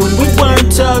day when we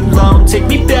weren't alone. Take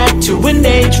me back to an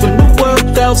age when the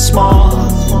world felt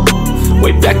small,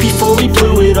 way back before we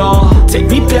blew it all. Take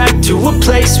me back to a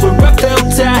place where I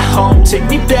felt at home. Take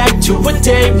me back to a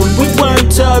day when we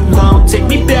weren't alone. Take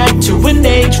me back to an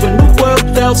age when the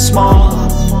world felt small,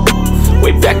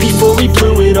 way back before we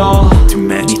blew it all. Too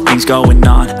many things going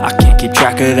on, I can't keep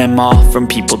track of them all. From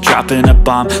people dropping a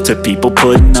bomb to people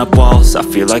putting up walls. I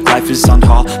feel like life is on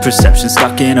hold, perception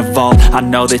stuck in a vault. I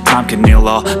know that time can heal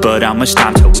all, but how much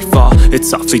time till we fall?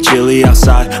 It's awfully chilly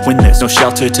outside when there's no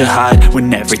shelter to hide.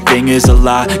 When everything is a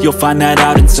lie, you'll find that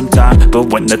out in some time.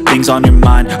 But when the things on your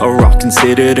mind are all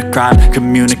considered a crime,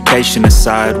 communication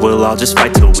aside, we'll all just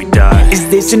fight till we die. Is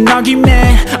this an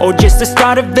argument or just the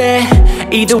start of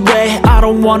it? Either way, I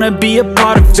don't wanna be a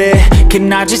part of it.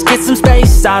 Can I just get some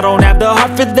space? I don't have the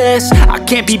heart for this. I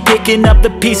can't be picking up the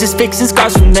pieces, fixing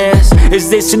scars from this. Is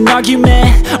this an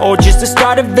argument or just the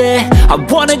start of it? I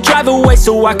wanna drive away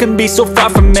so I can be so far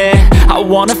from it. I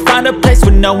wanna find a place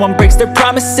where no one breaks their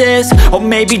promises, or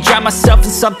maybe drown myself in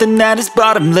something that is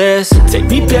bottomless. Take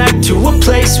me back to a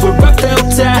place where I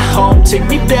felt at home. Take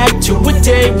me back to a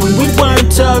day when we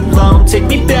weren't alone. Take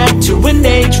me back to an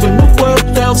age when the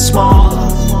world felt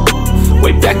small,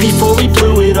 way back before we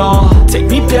blew it all. Take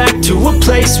me back to a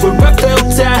place where I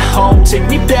felt at home. Take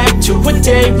me back to a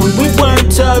day when we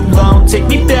weren't alone. Take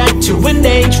me back to an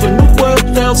age when the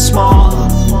world felt small,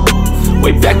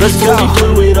 way back before we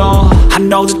blew it all. I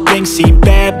know that things seem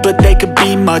bad, but they could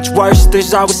be much worse.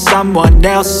 There's always someone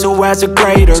else who has a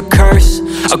greater curse,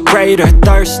 a greater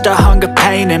thirst, a hunger,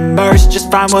 pain, and mercy.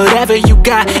 Just find whatever you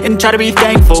got and try to be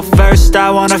thankful first. I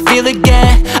wanna feel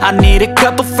again, I need a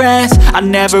couple friends. I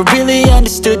never really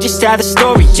understood just how the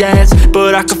story ends,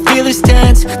 but I can feel it's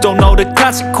tense, don't know the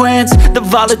consequence. The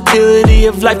volatility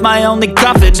of life, my only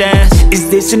confidence. Is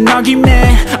this an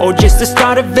argument or just the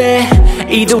start of it?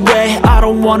 Either way, I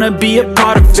don't wanna be a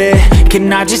part of it.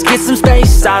 Can I just get some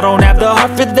space? I don't have the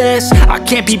heart for this. I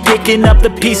can't be picking up the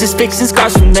pieces, fixing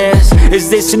scars from this. Is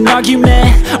this an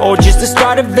argument or just the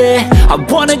start of it? I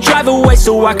wanna drive away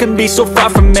so I can be so far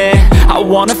from it. I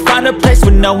wanna find a place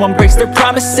where no one breaks their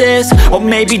promises, or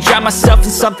maybe drown myself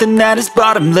in something that is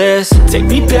bottomless. Take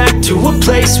me back to a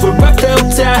place where I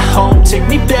felt at home. Take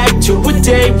me back to a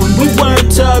day when we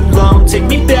weren't alone. Take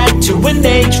me back to an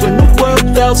age when the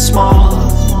world felt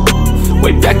small,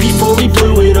 way back before we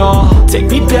blew it all. Take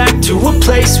me back to a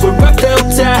place where I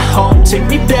felt at home. Take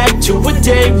me back to a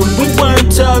day when we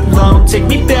weren't alone. Take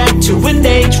me back to an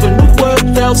age when the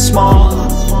world felt small,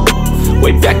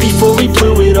 way back before we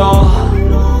blew it all.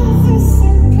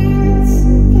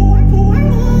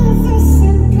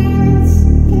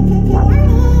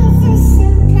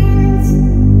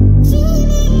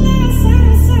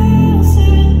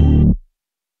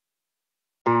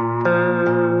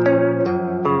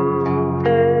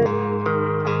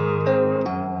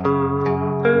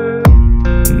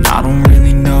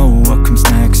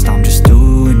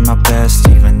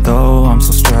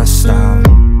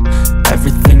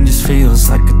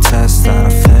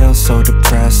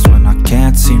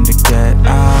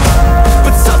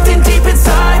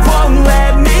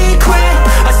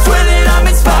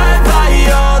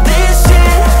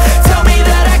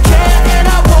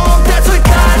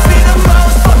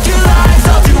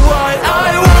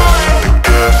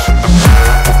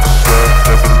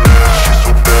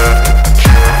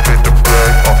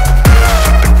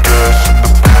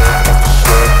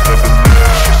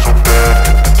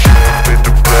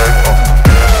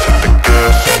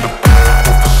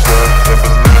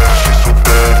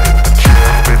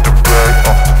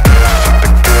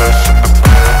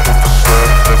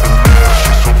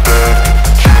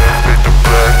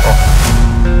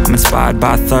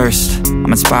 By thirst,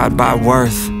 I'm inspired by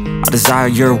worth. I desire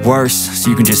your worst, so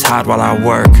you can just hide while I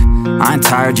work. I ain't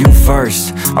tired, you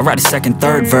first. I'll write a second,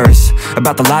 third verse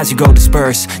about the lies you go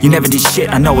disperse. You never did shit,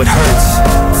 I know it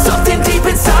hurts. Something deep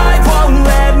inside won't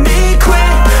let me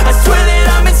quit. I swear that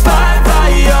I'm inspired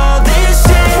by all this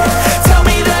shit. Tell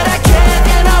me that I can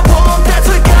and I won't. That's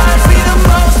what guides me the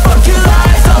most. Fuck your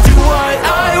lies, I'll do what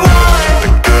I want.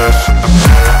 The gas in the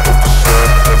back of the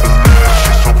set, never leave,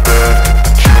 she's so bad.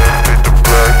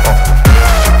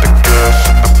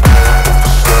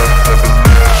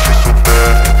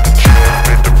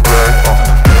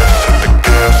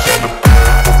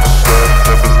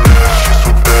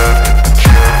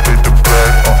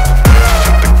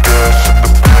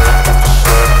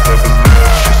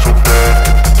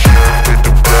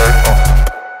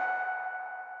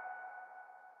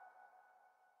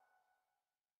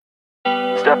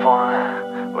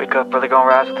 Brother gon'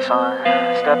 rise with the sun.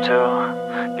 Step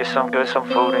 2, get some good, some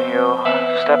food in you.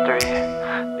 Step 3,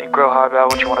 think real hard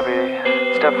about what you wanna be.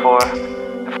 Step 4,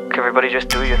 everybody just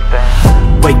do your thing.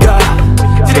 Wake up,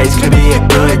 today's gonna be a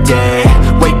good day.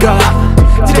 Wake up,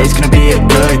 today's gonna be a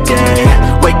good day.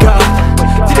 Wake up,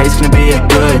 today's gonna be a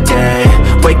good day.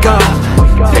 Wake up,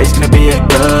 today's gonna be a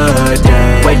good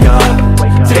day. Wake up,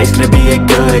 today's gonna be a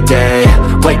good day.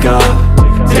 Wake up,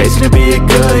 today's gonna be a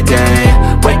good day.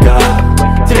 Wake up,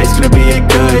 today's gonna be a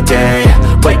good day.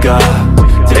 Wake up,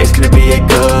 today's gonna be a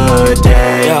good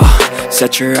day. Yo,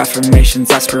 set your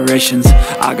affirmations, aspirations.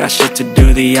 I got shit to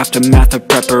do, the aftermath of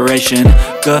preparation.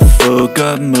 Good food,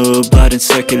 good mood, blood in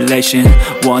circulation.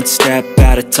 One step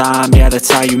at a time, yeah, that's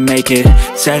how you make it.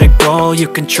 Set a goal you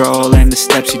control and the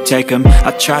steps you take them.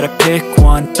 I try to pick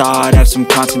one thought, have some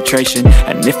concentration.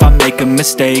 And if I make a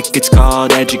mistake, it's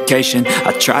called education.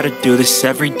 I try to do this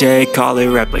every day, call it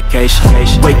replication.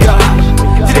 Wake up,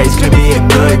 today's gonna be a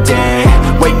good day.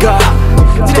 Wake up,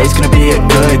 today's gonna be a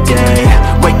good day.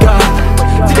 Wake up,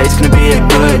 today's gonna be a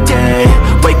good day.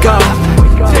 Wake up,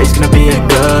 today's gonna be a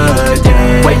good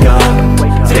day. Wake up,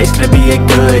 today's gonna be a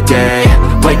good day.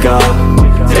 Wake up,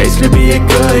 today's gonna be a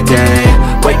good day.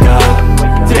 Wake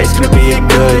up, today's gonna be a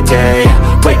good day.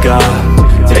 Wake up,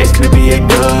 today's gonna be a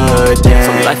good day.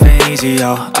 So life ain't easy,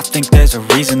 yo, I think there's a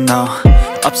reason though.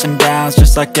 Ups and downs,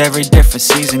 just like every different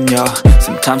season, yo.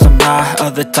 Sometimes I'm high,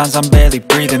 other times I'm barely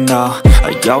breathing, though.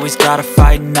 You always gotta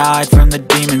fight and hide from the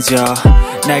demons, yo.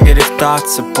 Negative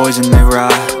thoughts are poison, they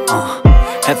rot,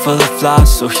 Head full of flies,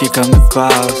 so here come the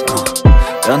clouds,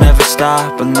 They'll never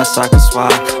stop unless I can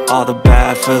swap all the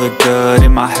bad for the good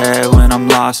in my head when I'm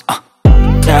lost,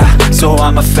 Yeah, so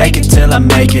I'ma fake it till I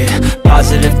make it.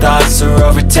 Positive thoughts are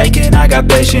overtaken, I got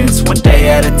patience. One day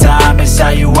at a time is how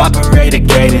you operate a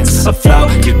cadence. A flow,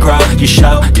 you grow, you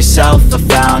show yourself a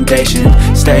foundation.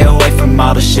 Stay away from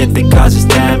all the shit that causes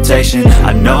temptation.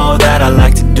 I know that I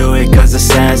like to do it cause it's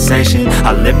sensation.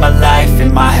 I live my life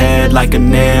in my head like a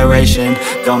narration.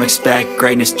 Don't expect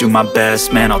greatness, do my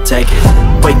best, man, I'll take it.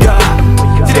 Wake up,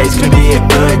 today's gonna be a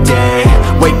good day.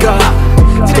 Wake up,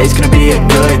 today's gonna be a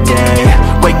good day.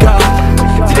 Wake up,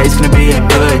 today's gonna be a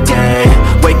good day.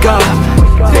 Wake up,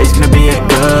 today's gonna be a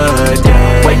good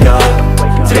day. Wake up,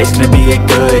 today's gonna be a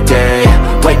good day.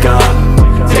 Wake up,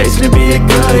 today's gonna be a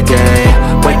good day.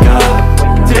 Wake up,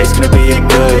 today's gonna be a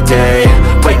good day.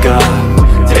 Wake up,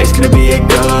 today's gonna be a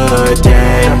good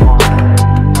day.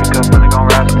 Wake up, brother gon'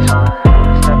 rise with the sun.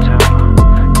 Step 2,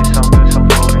 get some good, some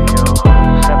food in you.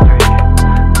 Step 3,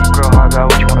 think real hard about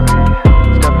what you wanna be.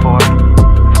 Step 4,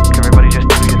 everybody just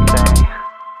do your thing.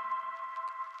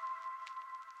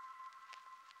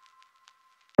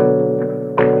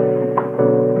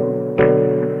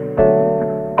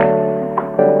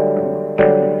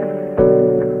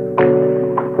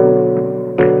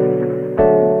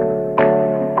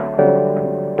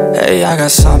 Hey, I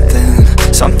got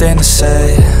something to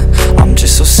say. I'm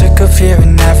just so sick of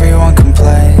hearing everyone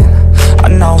complain. I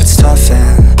know it's tough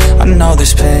and I know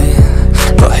there's pain,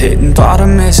 but hitting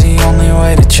bottom is the only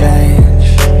way to change.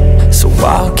 So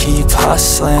I'll keep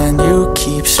hustling, you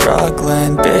keep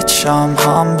struggling. Bitch, I'm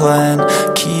humbling,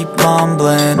 keep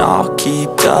mumbling. I'll keep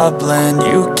doubling,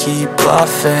 you keep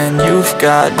bluffing. You've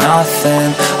got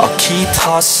nothing, I'll keep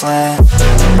hustling.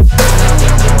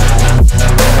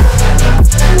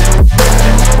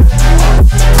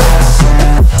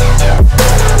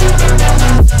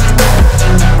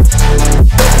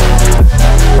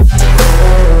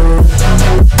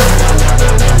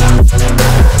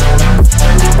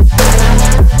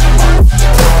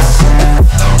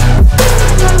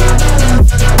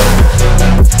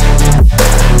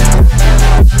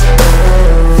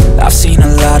 I've seen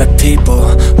a lot of people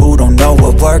who don't know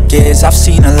what work is. I've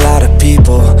seen a lot of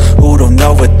people who don't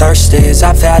know what thirst is.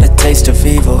 I've had a taste of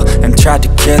evil and tried to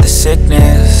cure the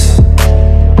sickness,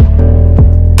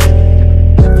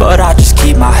 but I just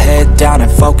keep my head down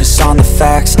and focus on the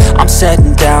facts. I'm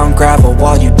setting down gravel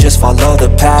while you just follow the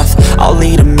path. I'll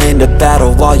lead them into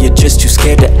battle while you're just too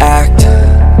scared to act.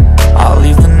 I'll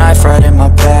leave the knife right in my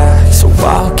back. So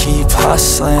I'll keep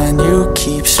hustling, you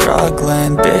keep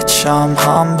struggling. Bitch, I'm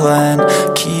humbling,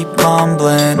 keep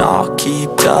mumbling. I'll keep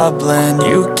doubling,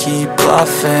 you keep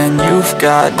bluffing. You've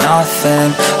got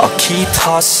nothing, I'll keep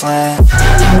hustling.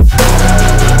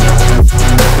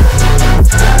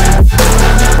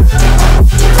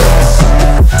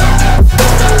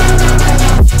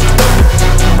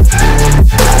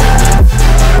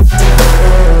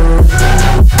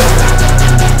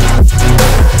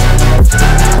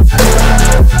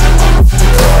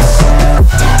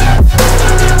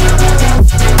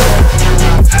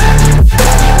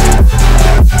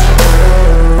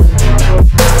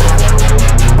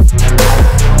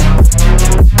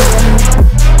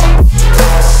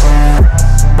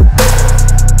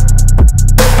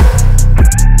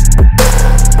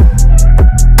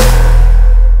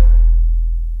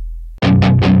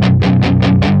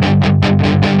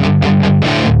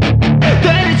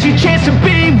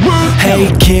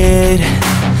 Hey kid,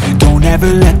 don't ever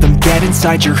let them get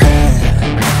inside your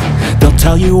head. They'll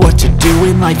tell you what to do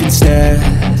in life instead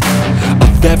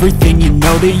of everything you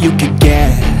know that you could get.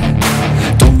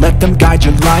 Don't let them guide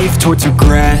your life towards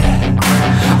regret.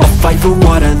 I'll fight for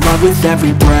what I love with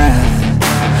every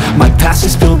breath. My past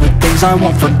is filled with things I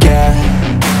won't forget.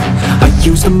 I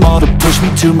use them all to push me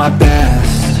to my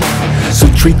best. So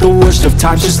treat the worst of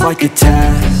times just like a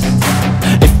test.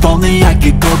 If only I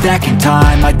could go back in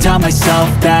time, I'd tell myself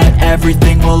that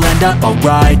everything will end up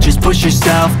alright. Just push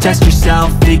yourself, test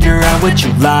yourself, figure out what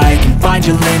you like, and find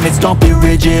your limits, don't be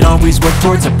rigid, always work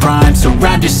towards a prime.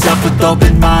 Surround yourself with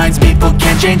open minds, people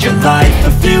can change your life.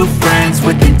 A few friends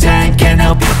with intent can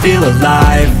help you feel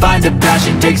alive. Find a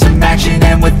passion, take some action,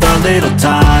 and with a little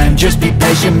time, just be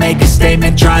patient, make a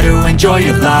statement, try to enjoy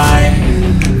your life.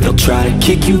 They'll try to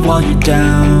kick you while you're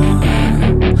down.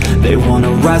 They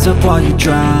wanna rise up while you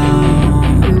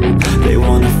drown. They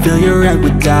wanna fill your head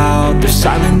with doubt. They're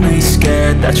silently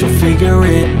scared that you'll figure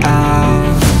it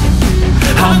out.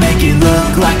 I'll make it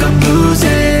look like I'm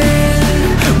losing,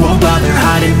 won't bother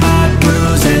hiding my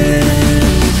bruises.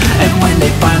 And when they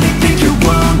finally think you're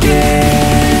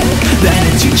wounded, then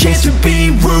it's your chance to be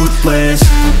ruthless.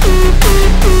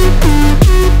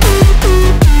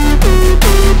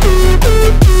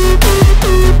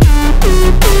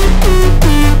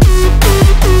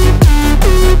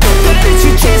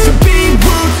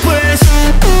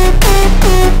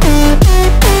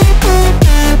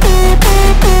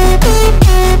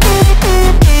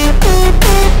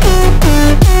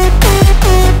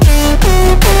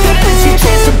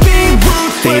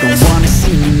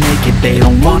 They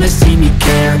don't wanna see me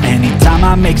care. Anytime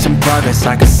I make some progress,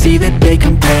 I can see that they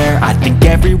compare. I think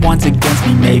everyone's against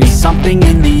me, maybe something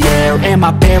in the air. Am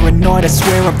I paranoid? I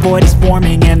swear a void is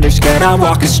forming and they're scared. I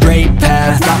walk a straight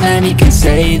path, not many can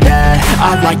say that.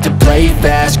 I like to play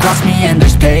fast, cross me and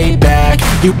there's payback.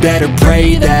 You better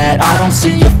pray that I don't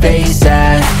see your face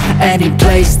at any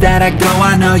place that I go.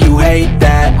 I know you hate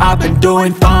that. I've been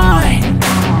doing fine,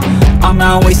 I'm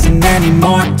not wasting any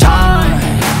more time.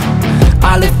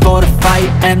 I live for the fight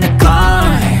and the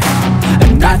climb,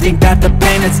 and I think that the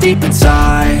pain that's deep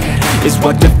inside is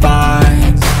what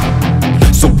defines.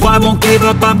 So I won't give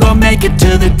up, I'm gonna make it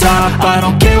to the top. I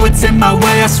don't care what's in my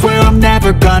way, I swear I'm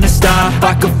never gonna stop.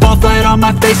 I could fall flat on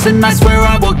my face and I swear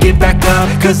I will get back up,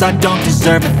 cause I don't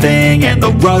deserve a thing and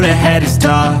the road ahead is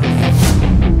tough.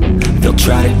 They'll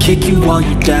try to kick you while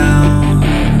you're down.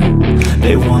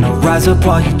 They wanna rise up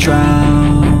while you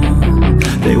drown.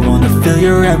 They wanna fill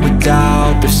your head with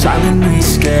doubt. They're silently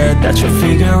scared that you'll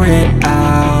figure it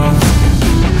out.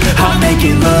 I'll make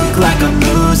it look like I'm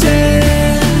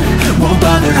losing, won't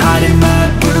bother hiding my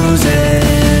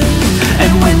bruises.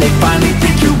 And when they finally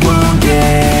think you're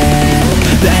wounded,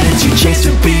 then it's your chance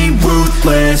to be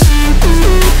ruthless.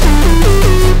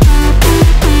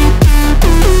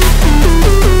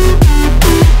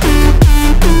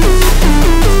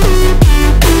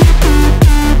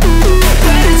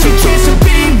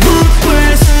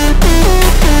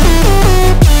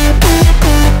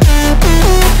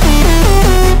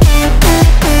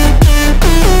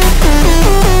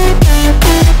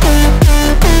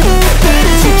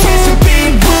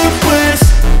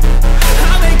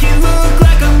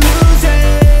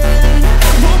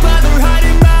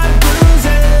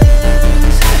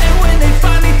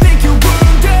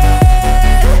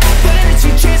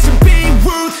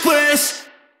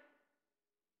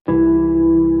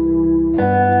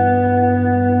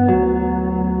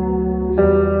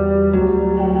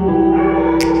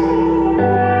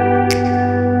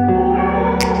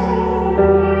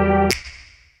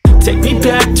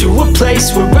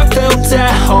 Where I felt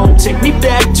at home. Take me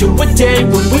back to a day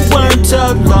when we weren't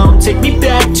alone. Take me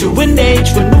back to an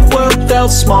age when the world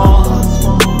felt small,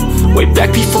 way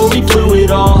back before we blew it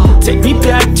all. Take me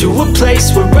back to a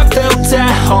place where I felt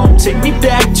at home. Take me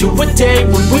back to a day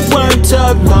when we weren't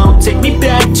alone. Take me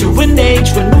back to an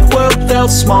age when the world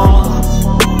felt small,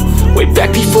 way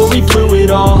back before we blew it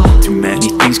all. Too many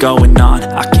things going on,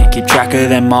 I can't keep track of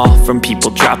them all. From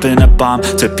people dropping a bomb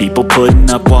to people putting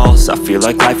up walls. I feel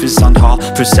like life is on hold,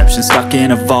 perception stuck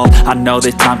in a vault. I know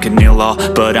that time can heal all,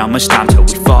 but how much time till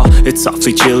we fall? It's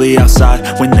awfully chilly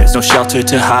outside when there's no shelter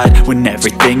to hide. When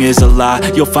everything is a lie,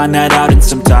 you'll find that out in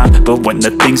some time. But when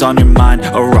the things on your mind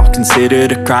are all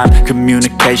considered a crime,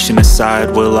 communication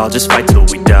aside, we'll all just fight till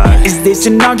we die. Is this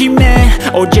an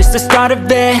argument or just the start of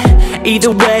it?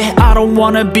 Either way, I don't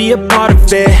wanna be a part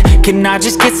of it. Can I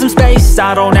just get some space?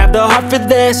 I don't have the heart for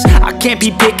this. I can't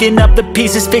be picking up the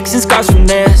pieces, fixing scars from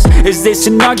this. Is this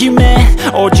an argument,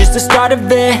 or just the start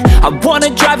of it? I wanna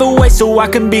drive away so I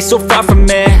can be so far from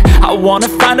it. I wanna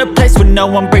find a place where no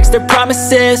one breaks their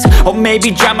promises, or maybe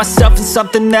drown myself in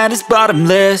something that is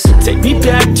bottomless. Take me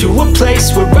back to a place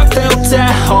where I felt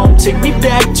at home. Take me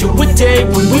back to a day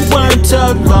when we weren't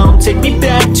alone. Take me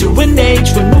back to an age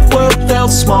when the world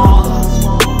felt small,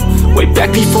 way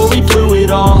back before we blew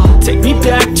it all. Take me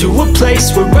back to a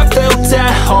place where I felt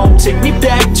at home. Take me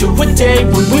back to a day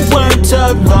when we weren't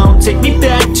alone. Take me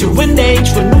back to an age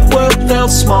when the world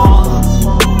felt small,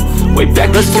 way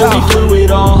back before we blew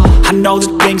it all. I know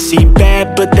that things seem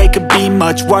bad, but they could be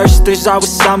much worse. There's always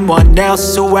someone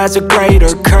else who has a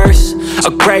greater curse,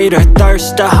 a greater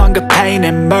thirst, a hunger, pain,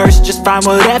 and mercy. Just find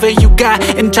whatever you got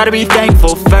and try to be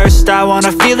thankful first. I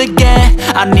wanna feel again,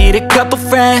 I need a couple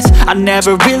friends. I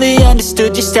never really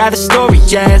understood just how the story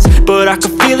ends, but I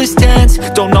can feel it's tense,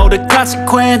 don't know the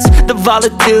consequence. The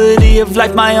volatility of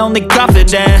life, my only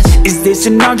confidence. Is this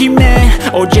an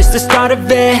argument, or just the start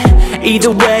of it?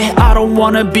 Either way, I don't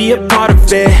wanna be a part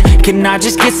of it. Can I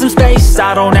just get some space?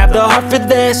 I don't have the heart for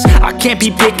this. I can't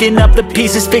be picking up the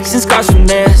pieces, fixing scars from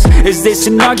this. Is this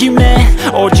an argument,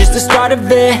 or just the start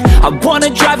of it? I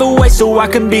wanna drive away so I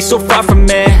can be so far from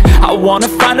it. I wanna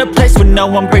find a place where no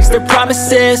one breaks their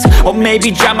promises, or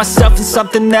maybe drown myself in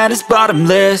something that is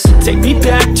bottomless. Take me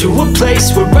back to a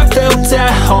place where I felt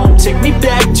at home. Take me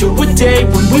back to a day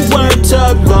when we weren't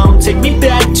alone. Take me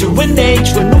back to an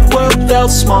age when the world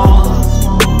felt small,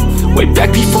 way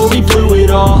back before we blew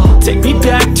it all. Take me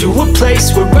back to a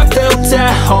place where I felt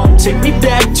at home. Take me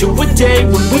back to a day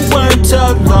when we weren't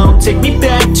alone. Take me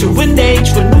back to an age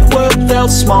when the world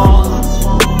felt small,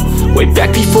 way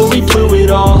back before we blew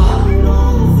it all.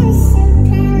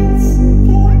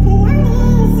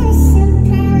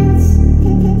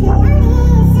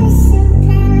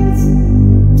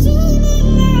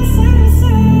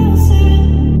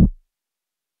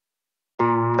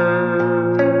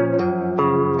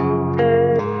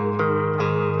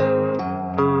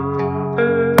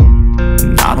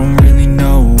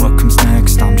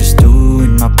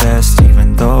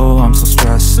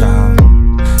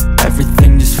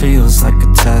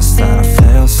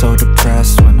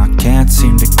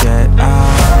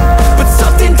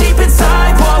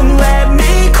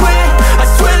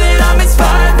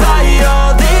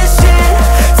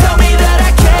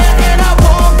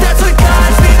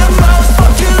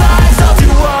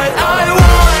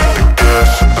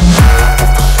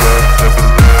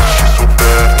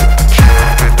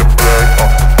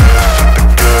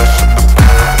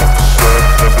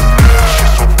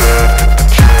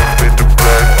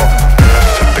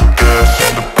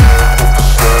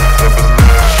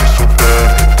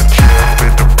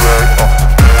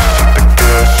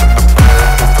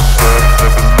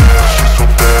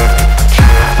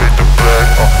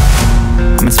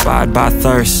 By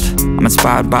thirst, I'm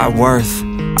inspired by worth.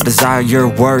 I desire your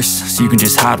worst, so you can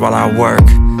just hide while I work.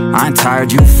 I ain't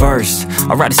tired, you first.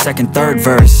 I'll write a second, third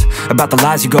verse about the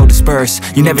lies you go disperse.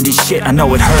 You never did shit, I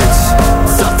know it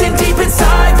hurts. Something deep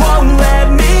inside won't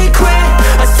let me quit.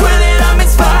 I swear that I'm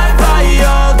inspired by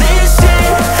all this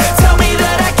shit. Tell me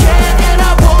that I can and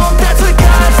I won't. That's what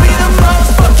guides me the most.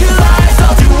 Fuck your lies,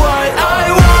 I'll do what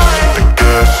I want. The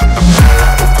gas in the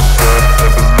back of the set, never leave, she's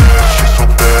so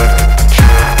bad.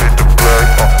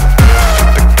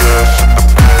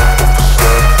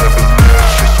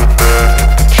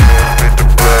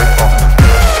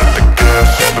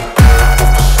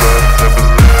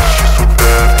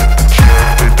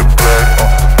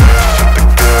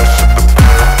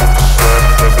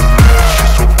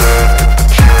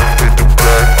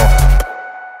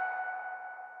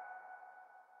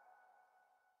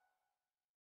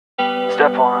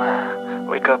 Step 1,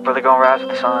 wake up early, gon' rise with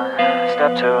the sun.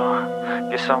 Step 2,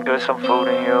 get some good, some food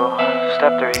in you.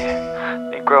 Step 3,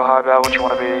 think real hard about what you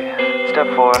wanna be. Step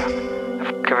 4,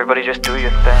 fuck everybody, just do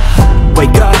your thing.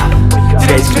 Wake up,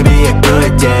 today's gonna be a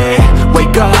good day.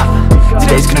 Wake up,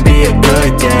 today's gonna be a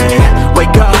good day.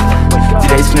 Wake up,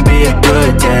 today's gonna be a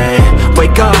good day.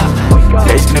 Wake up,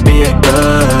 today's gonna be a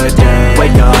good day.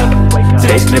 Wake up,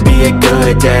 today's gonna be a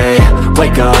good day.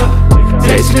 Wake up,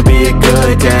 today's gonna be a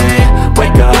good day.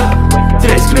 Wake up,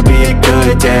 today's gonna be a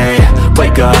good day.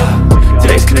 Wake up,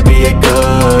 today's gonna be a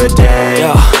good day.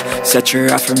 Yo, Set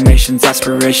your affirmations,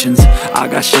 aspirations. I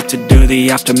got shit to do,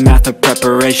 the aftermath of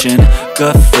preparation.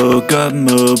 Good food, good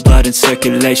mood, blood in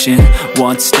circulation.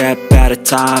 One step at a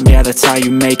time, yeah, that's how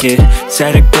you make it.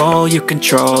 Set a goal you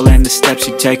control and the steps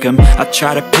you take them. I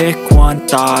try to pick one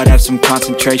thought, have some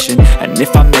concentration. And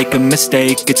if I make a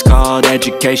mistake, it's called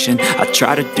education. I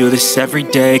try to do this every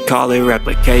day, call it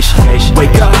replication.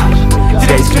 Wake up,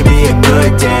 today's gonna be a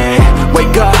good day.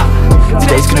 Wake up,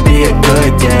 today's gonna be a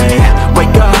good day.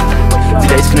 Wake up,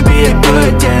 today's gonna be a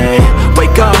good day.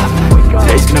 Wake up,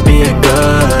 today's gonna be a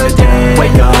good day.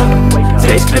 Wake up,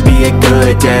 today's gonna be a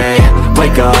good day.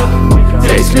 Wake up,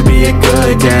 today's gonna be a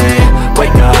good day.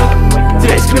 Wake up,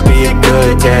 today's gonna be a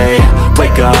good day.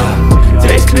 Wake up,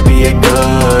 today's gonna be a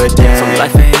good day. So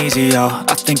life ain't easy, yo,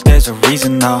 I think there's a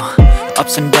reason though.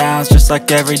 Ups and downs, just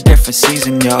like every different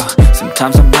season, yo.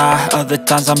 Sometimes I'm high, other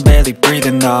times I'm barely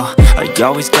breathing, though. I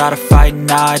always gotta fight and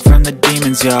hide from the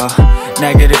demons, yo.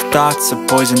 Negative thoughts are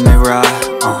poison, they rot,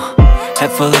 Head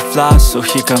full of flies, so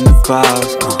here come the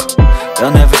clouds,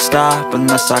 They'll never stop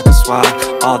unless I can swap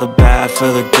all the bad for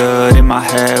the good in my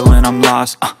head when I'm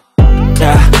lost,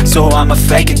 Yeah, so I'ma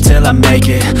fake it till I make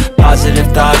it. Positive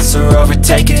thoughts are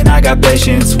overtaken, I got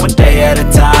patience. One day at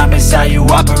a time is how you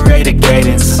operate a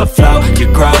cadence. A flow, you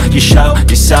grow, you show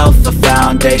yourself a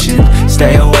foundation.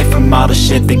 Stay away from all the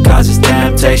shit that causes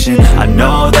temptation. I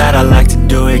know that I like to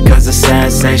do it cause of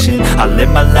sensation. I live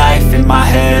my life in my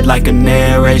head like a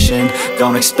narration.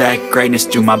 Don't expect greatness,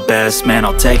 do my best, man,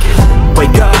 I'll take it.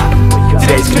 Wake up,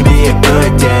 today's gonna be a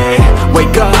good day.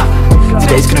 Wake up,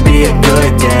 today's gonna be a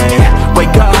good day.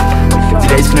 Wake up,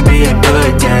 today's gonna be a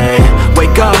good day.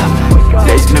 Wake up,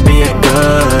 today's gonna be a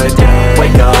good day.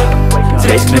 Wake up,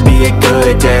 today's gonna be a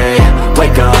good day.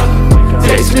 Wake up,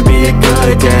 today's gonna be a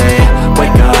good day.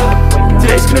 Wake up,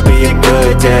 today's gonna be a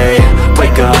good day.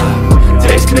 Wake up,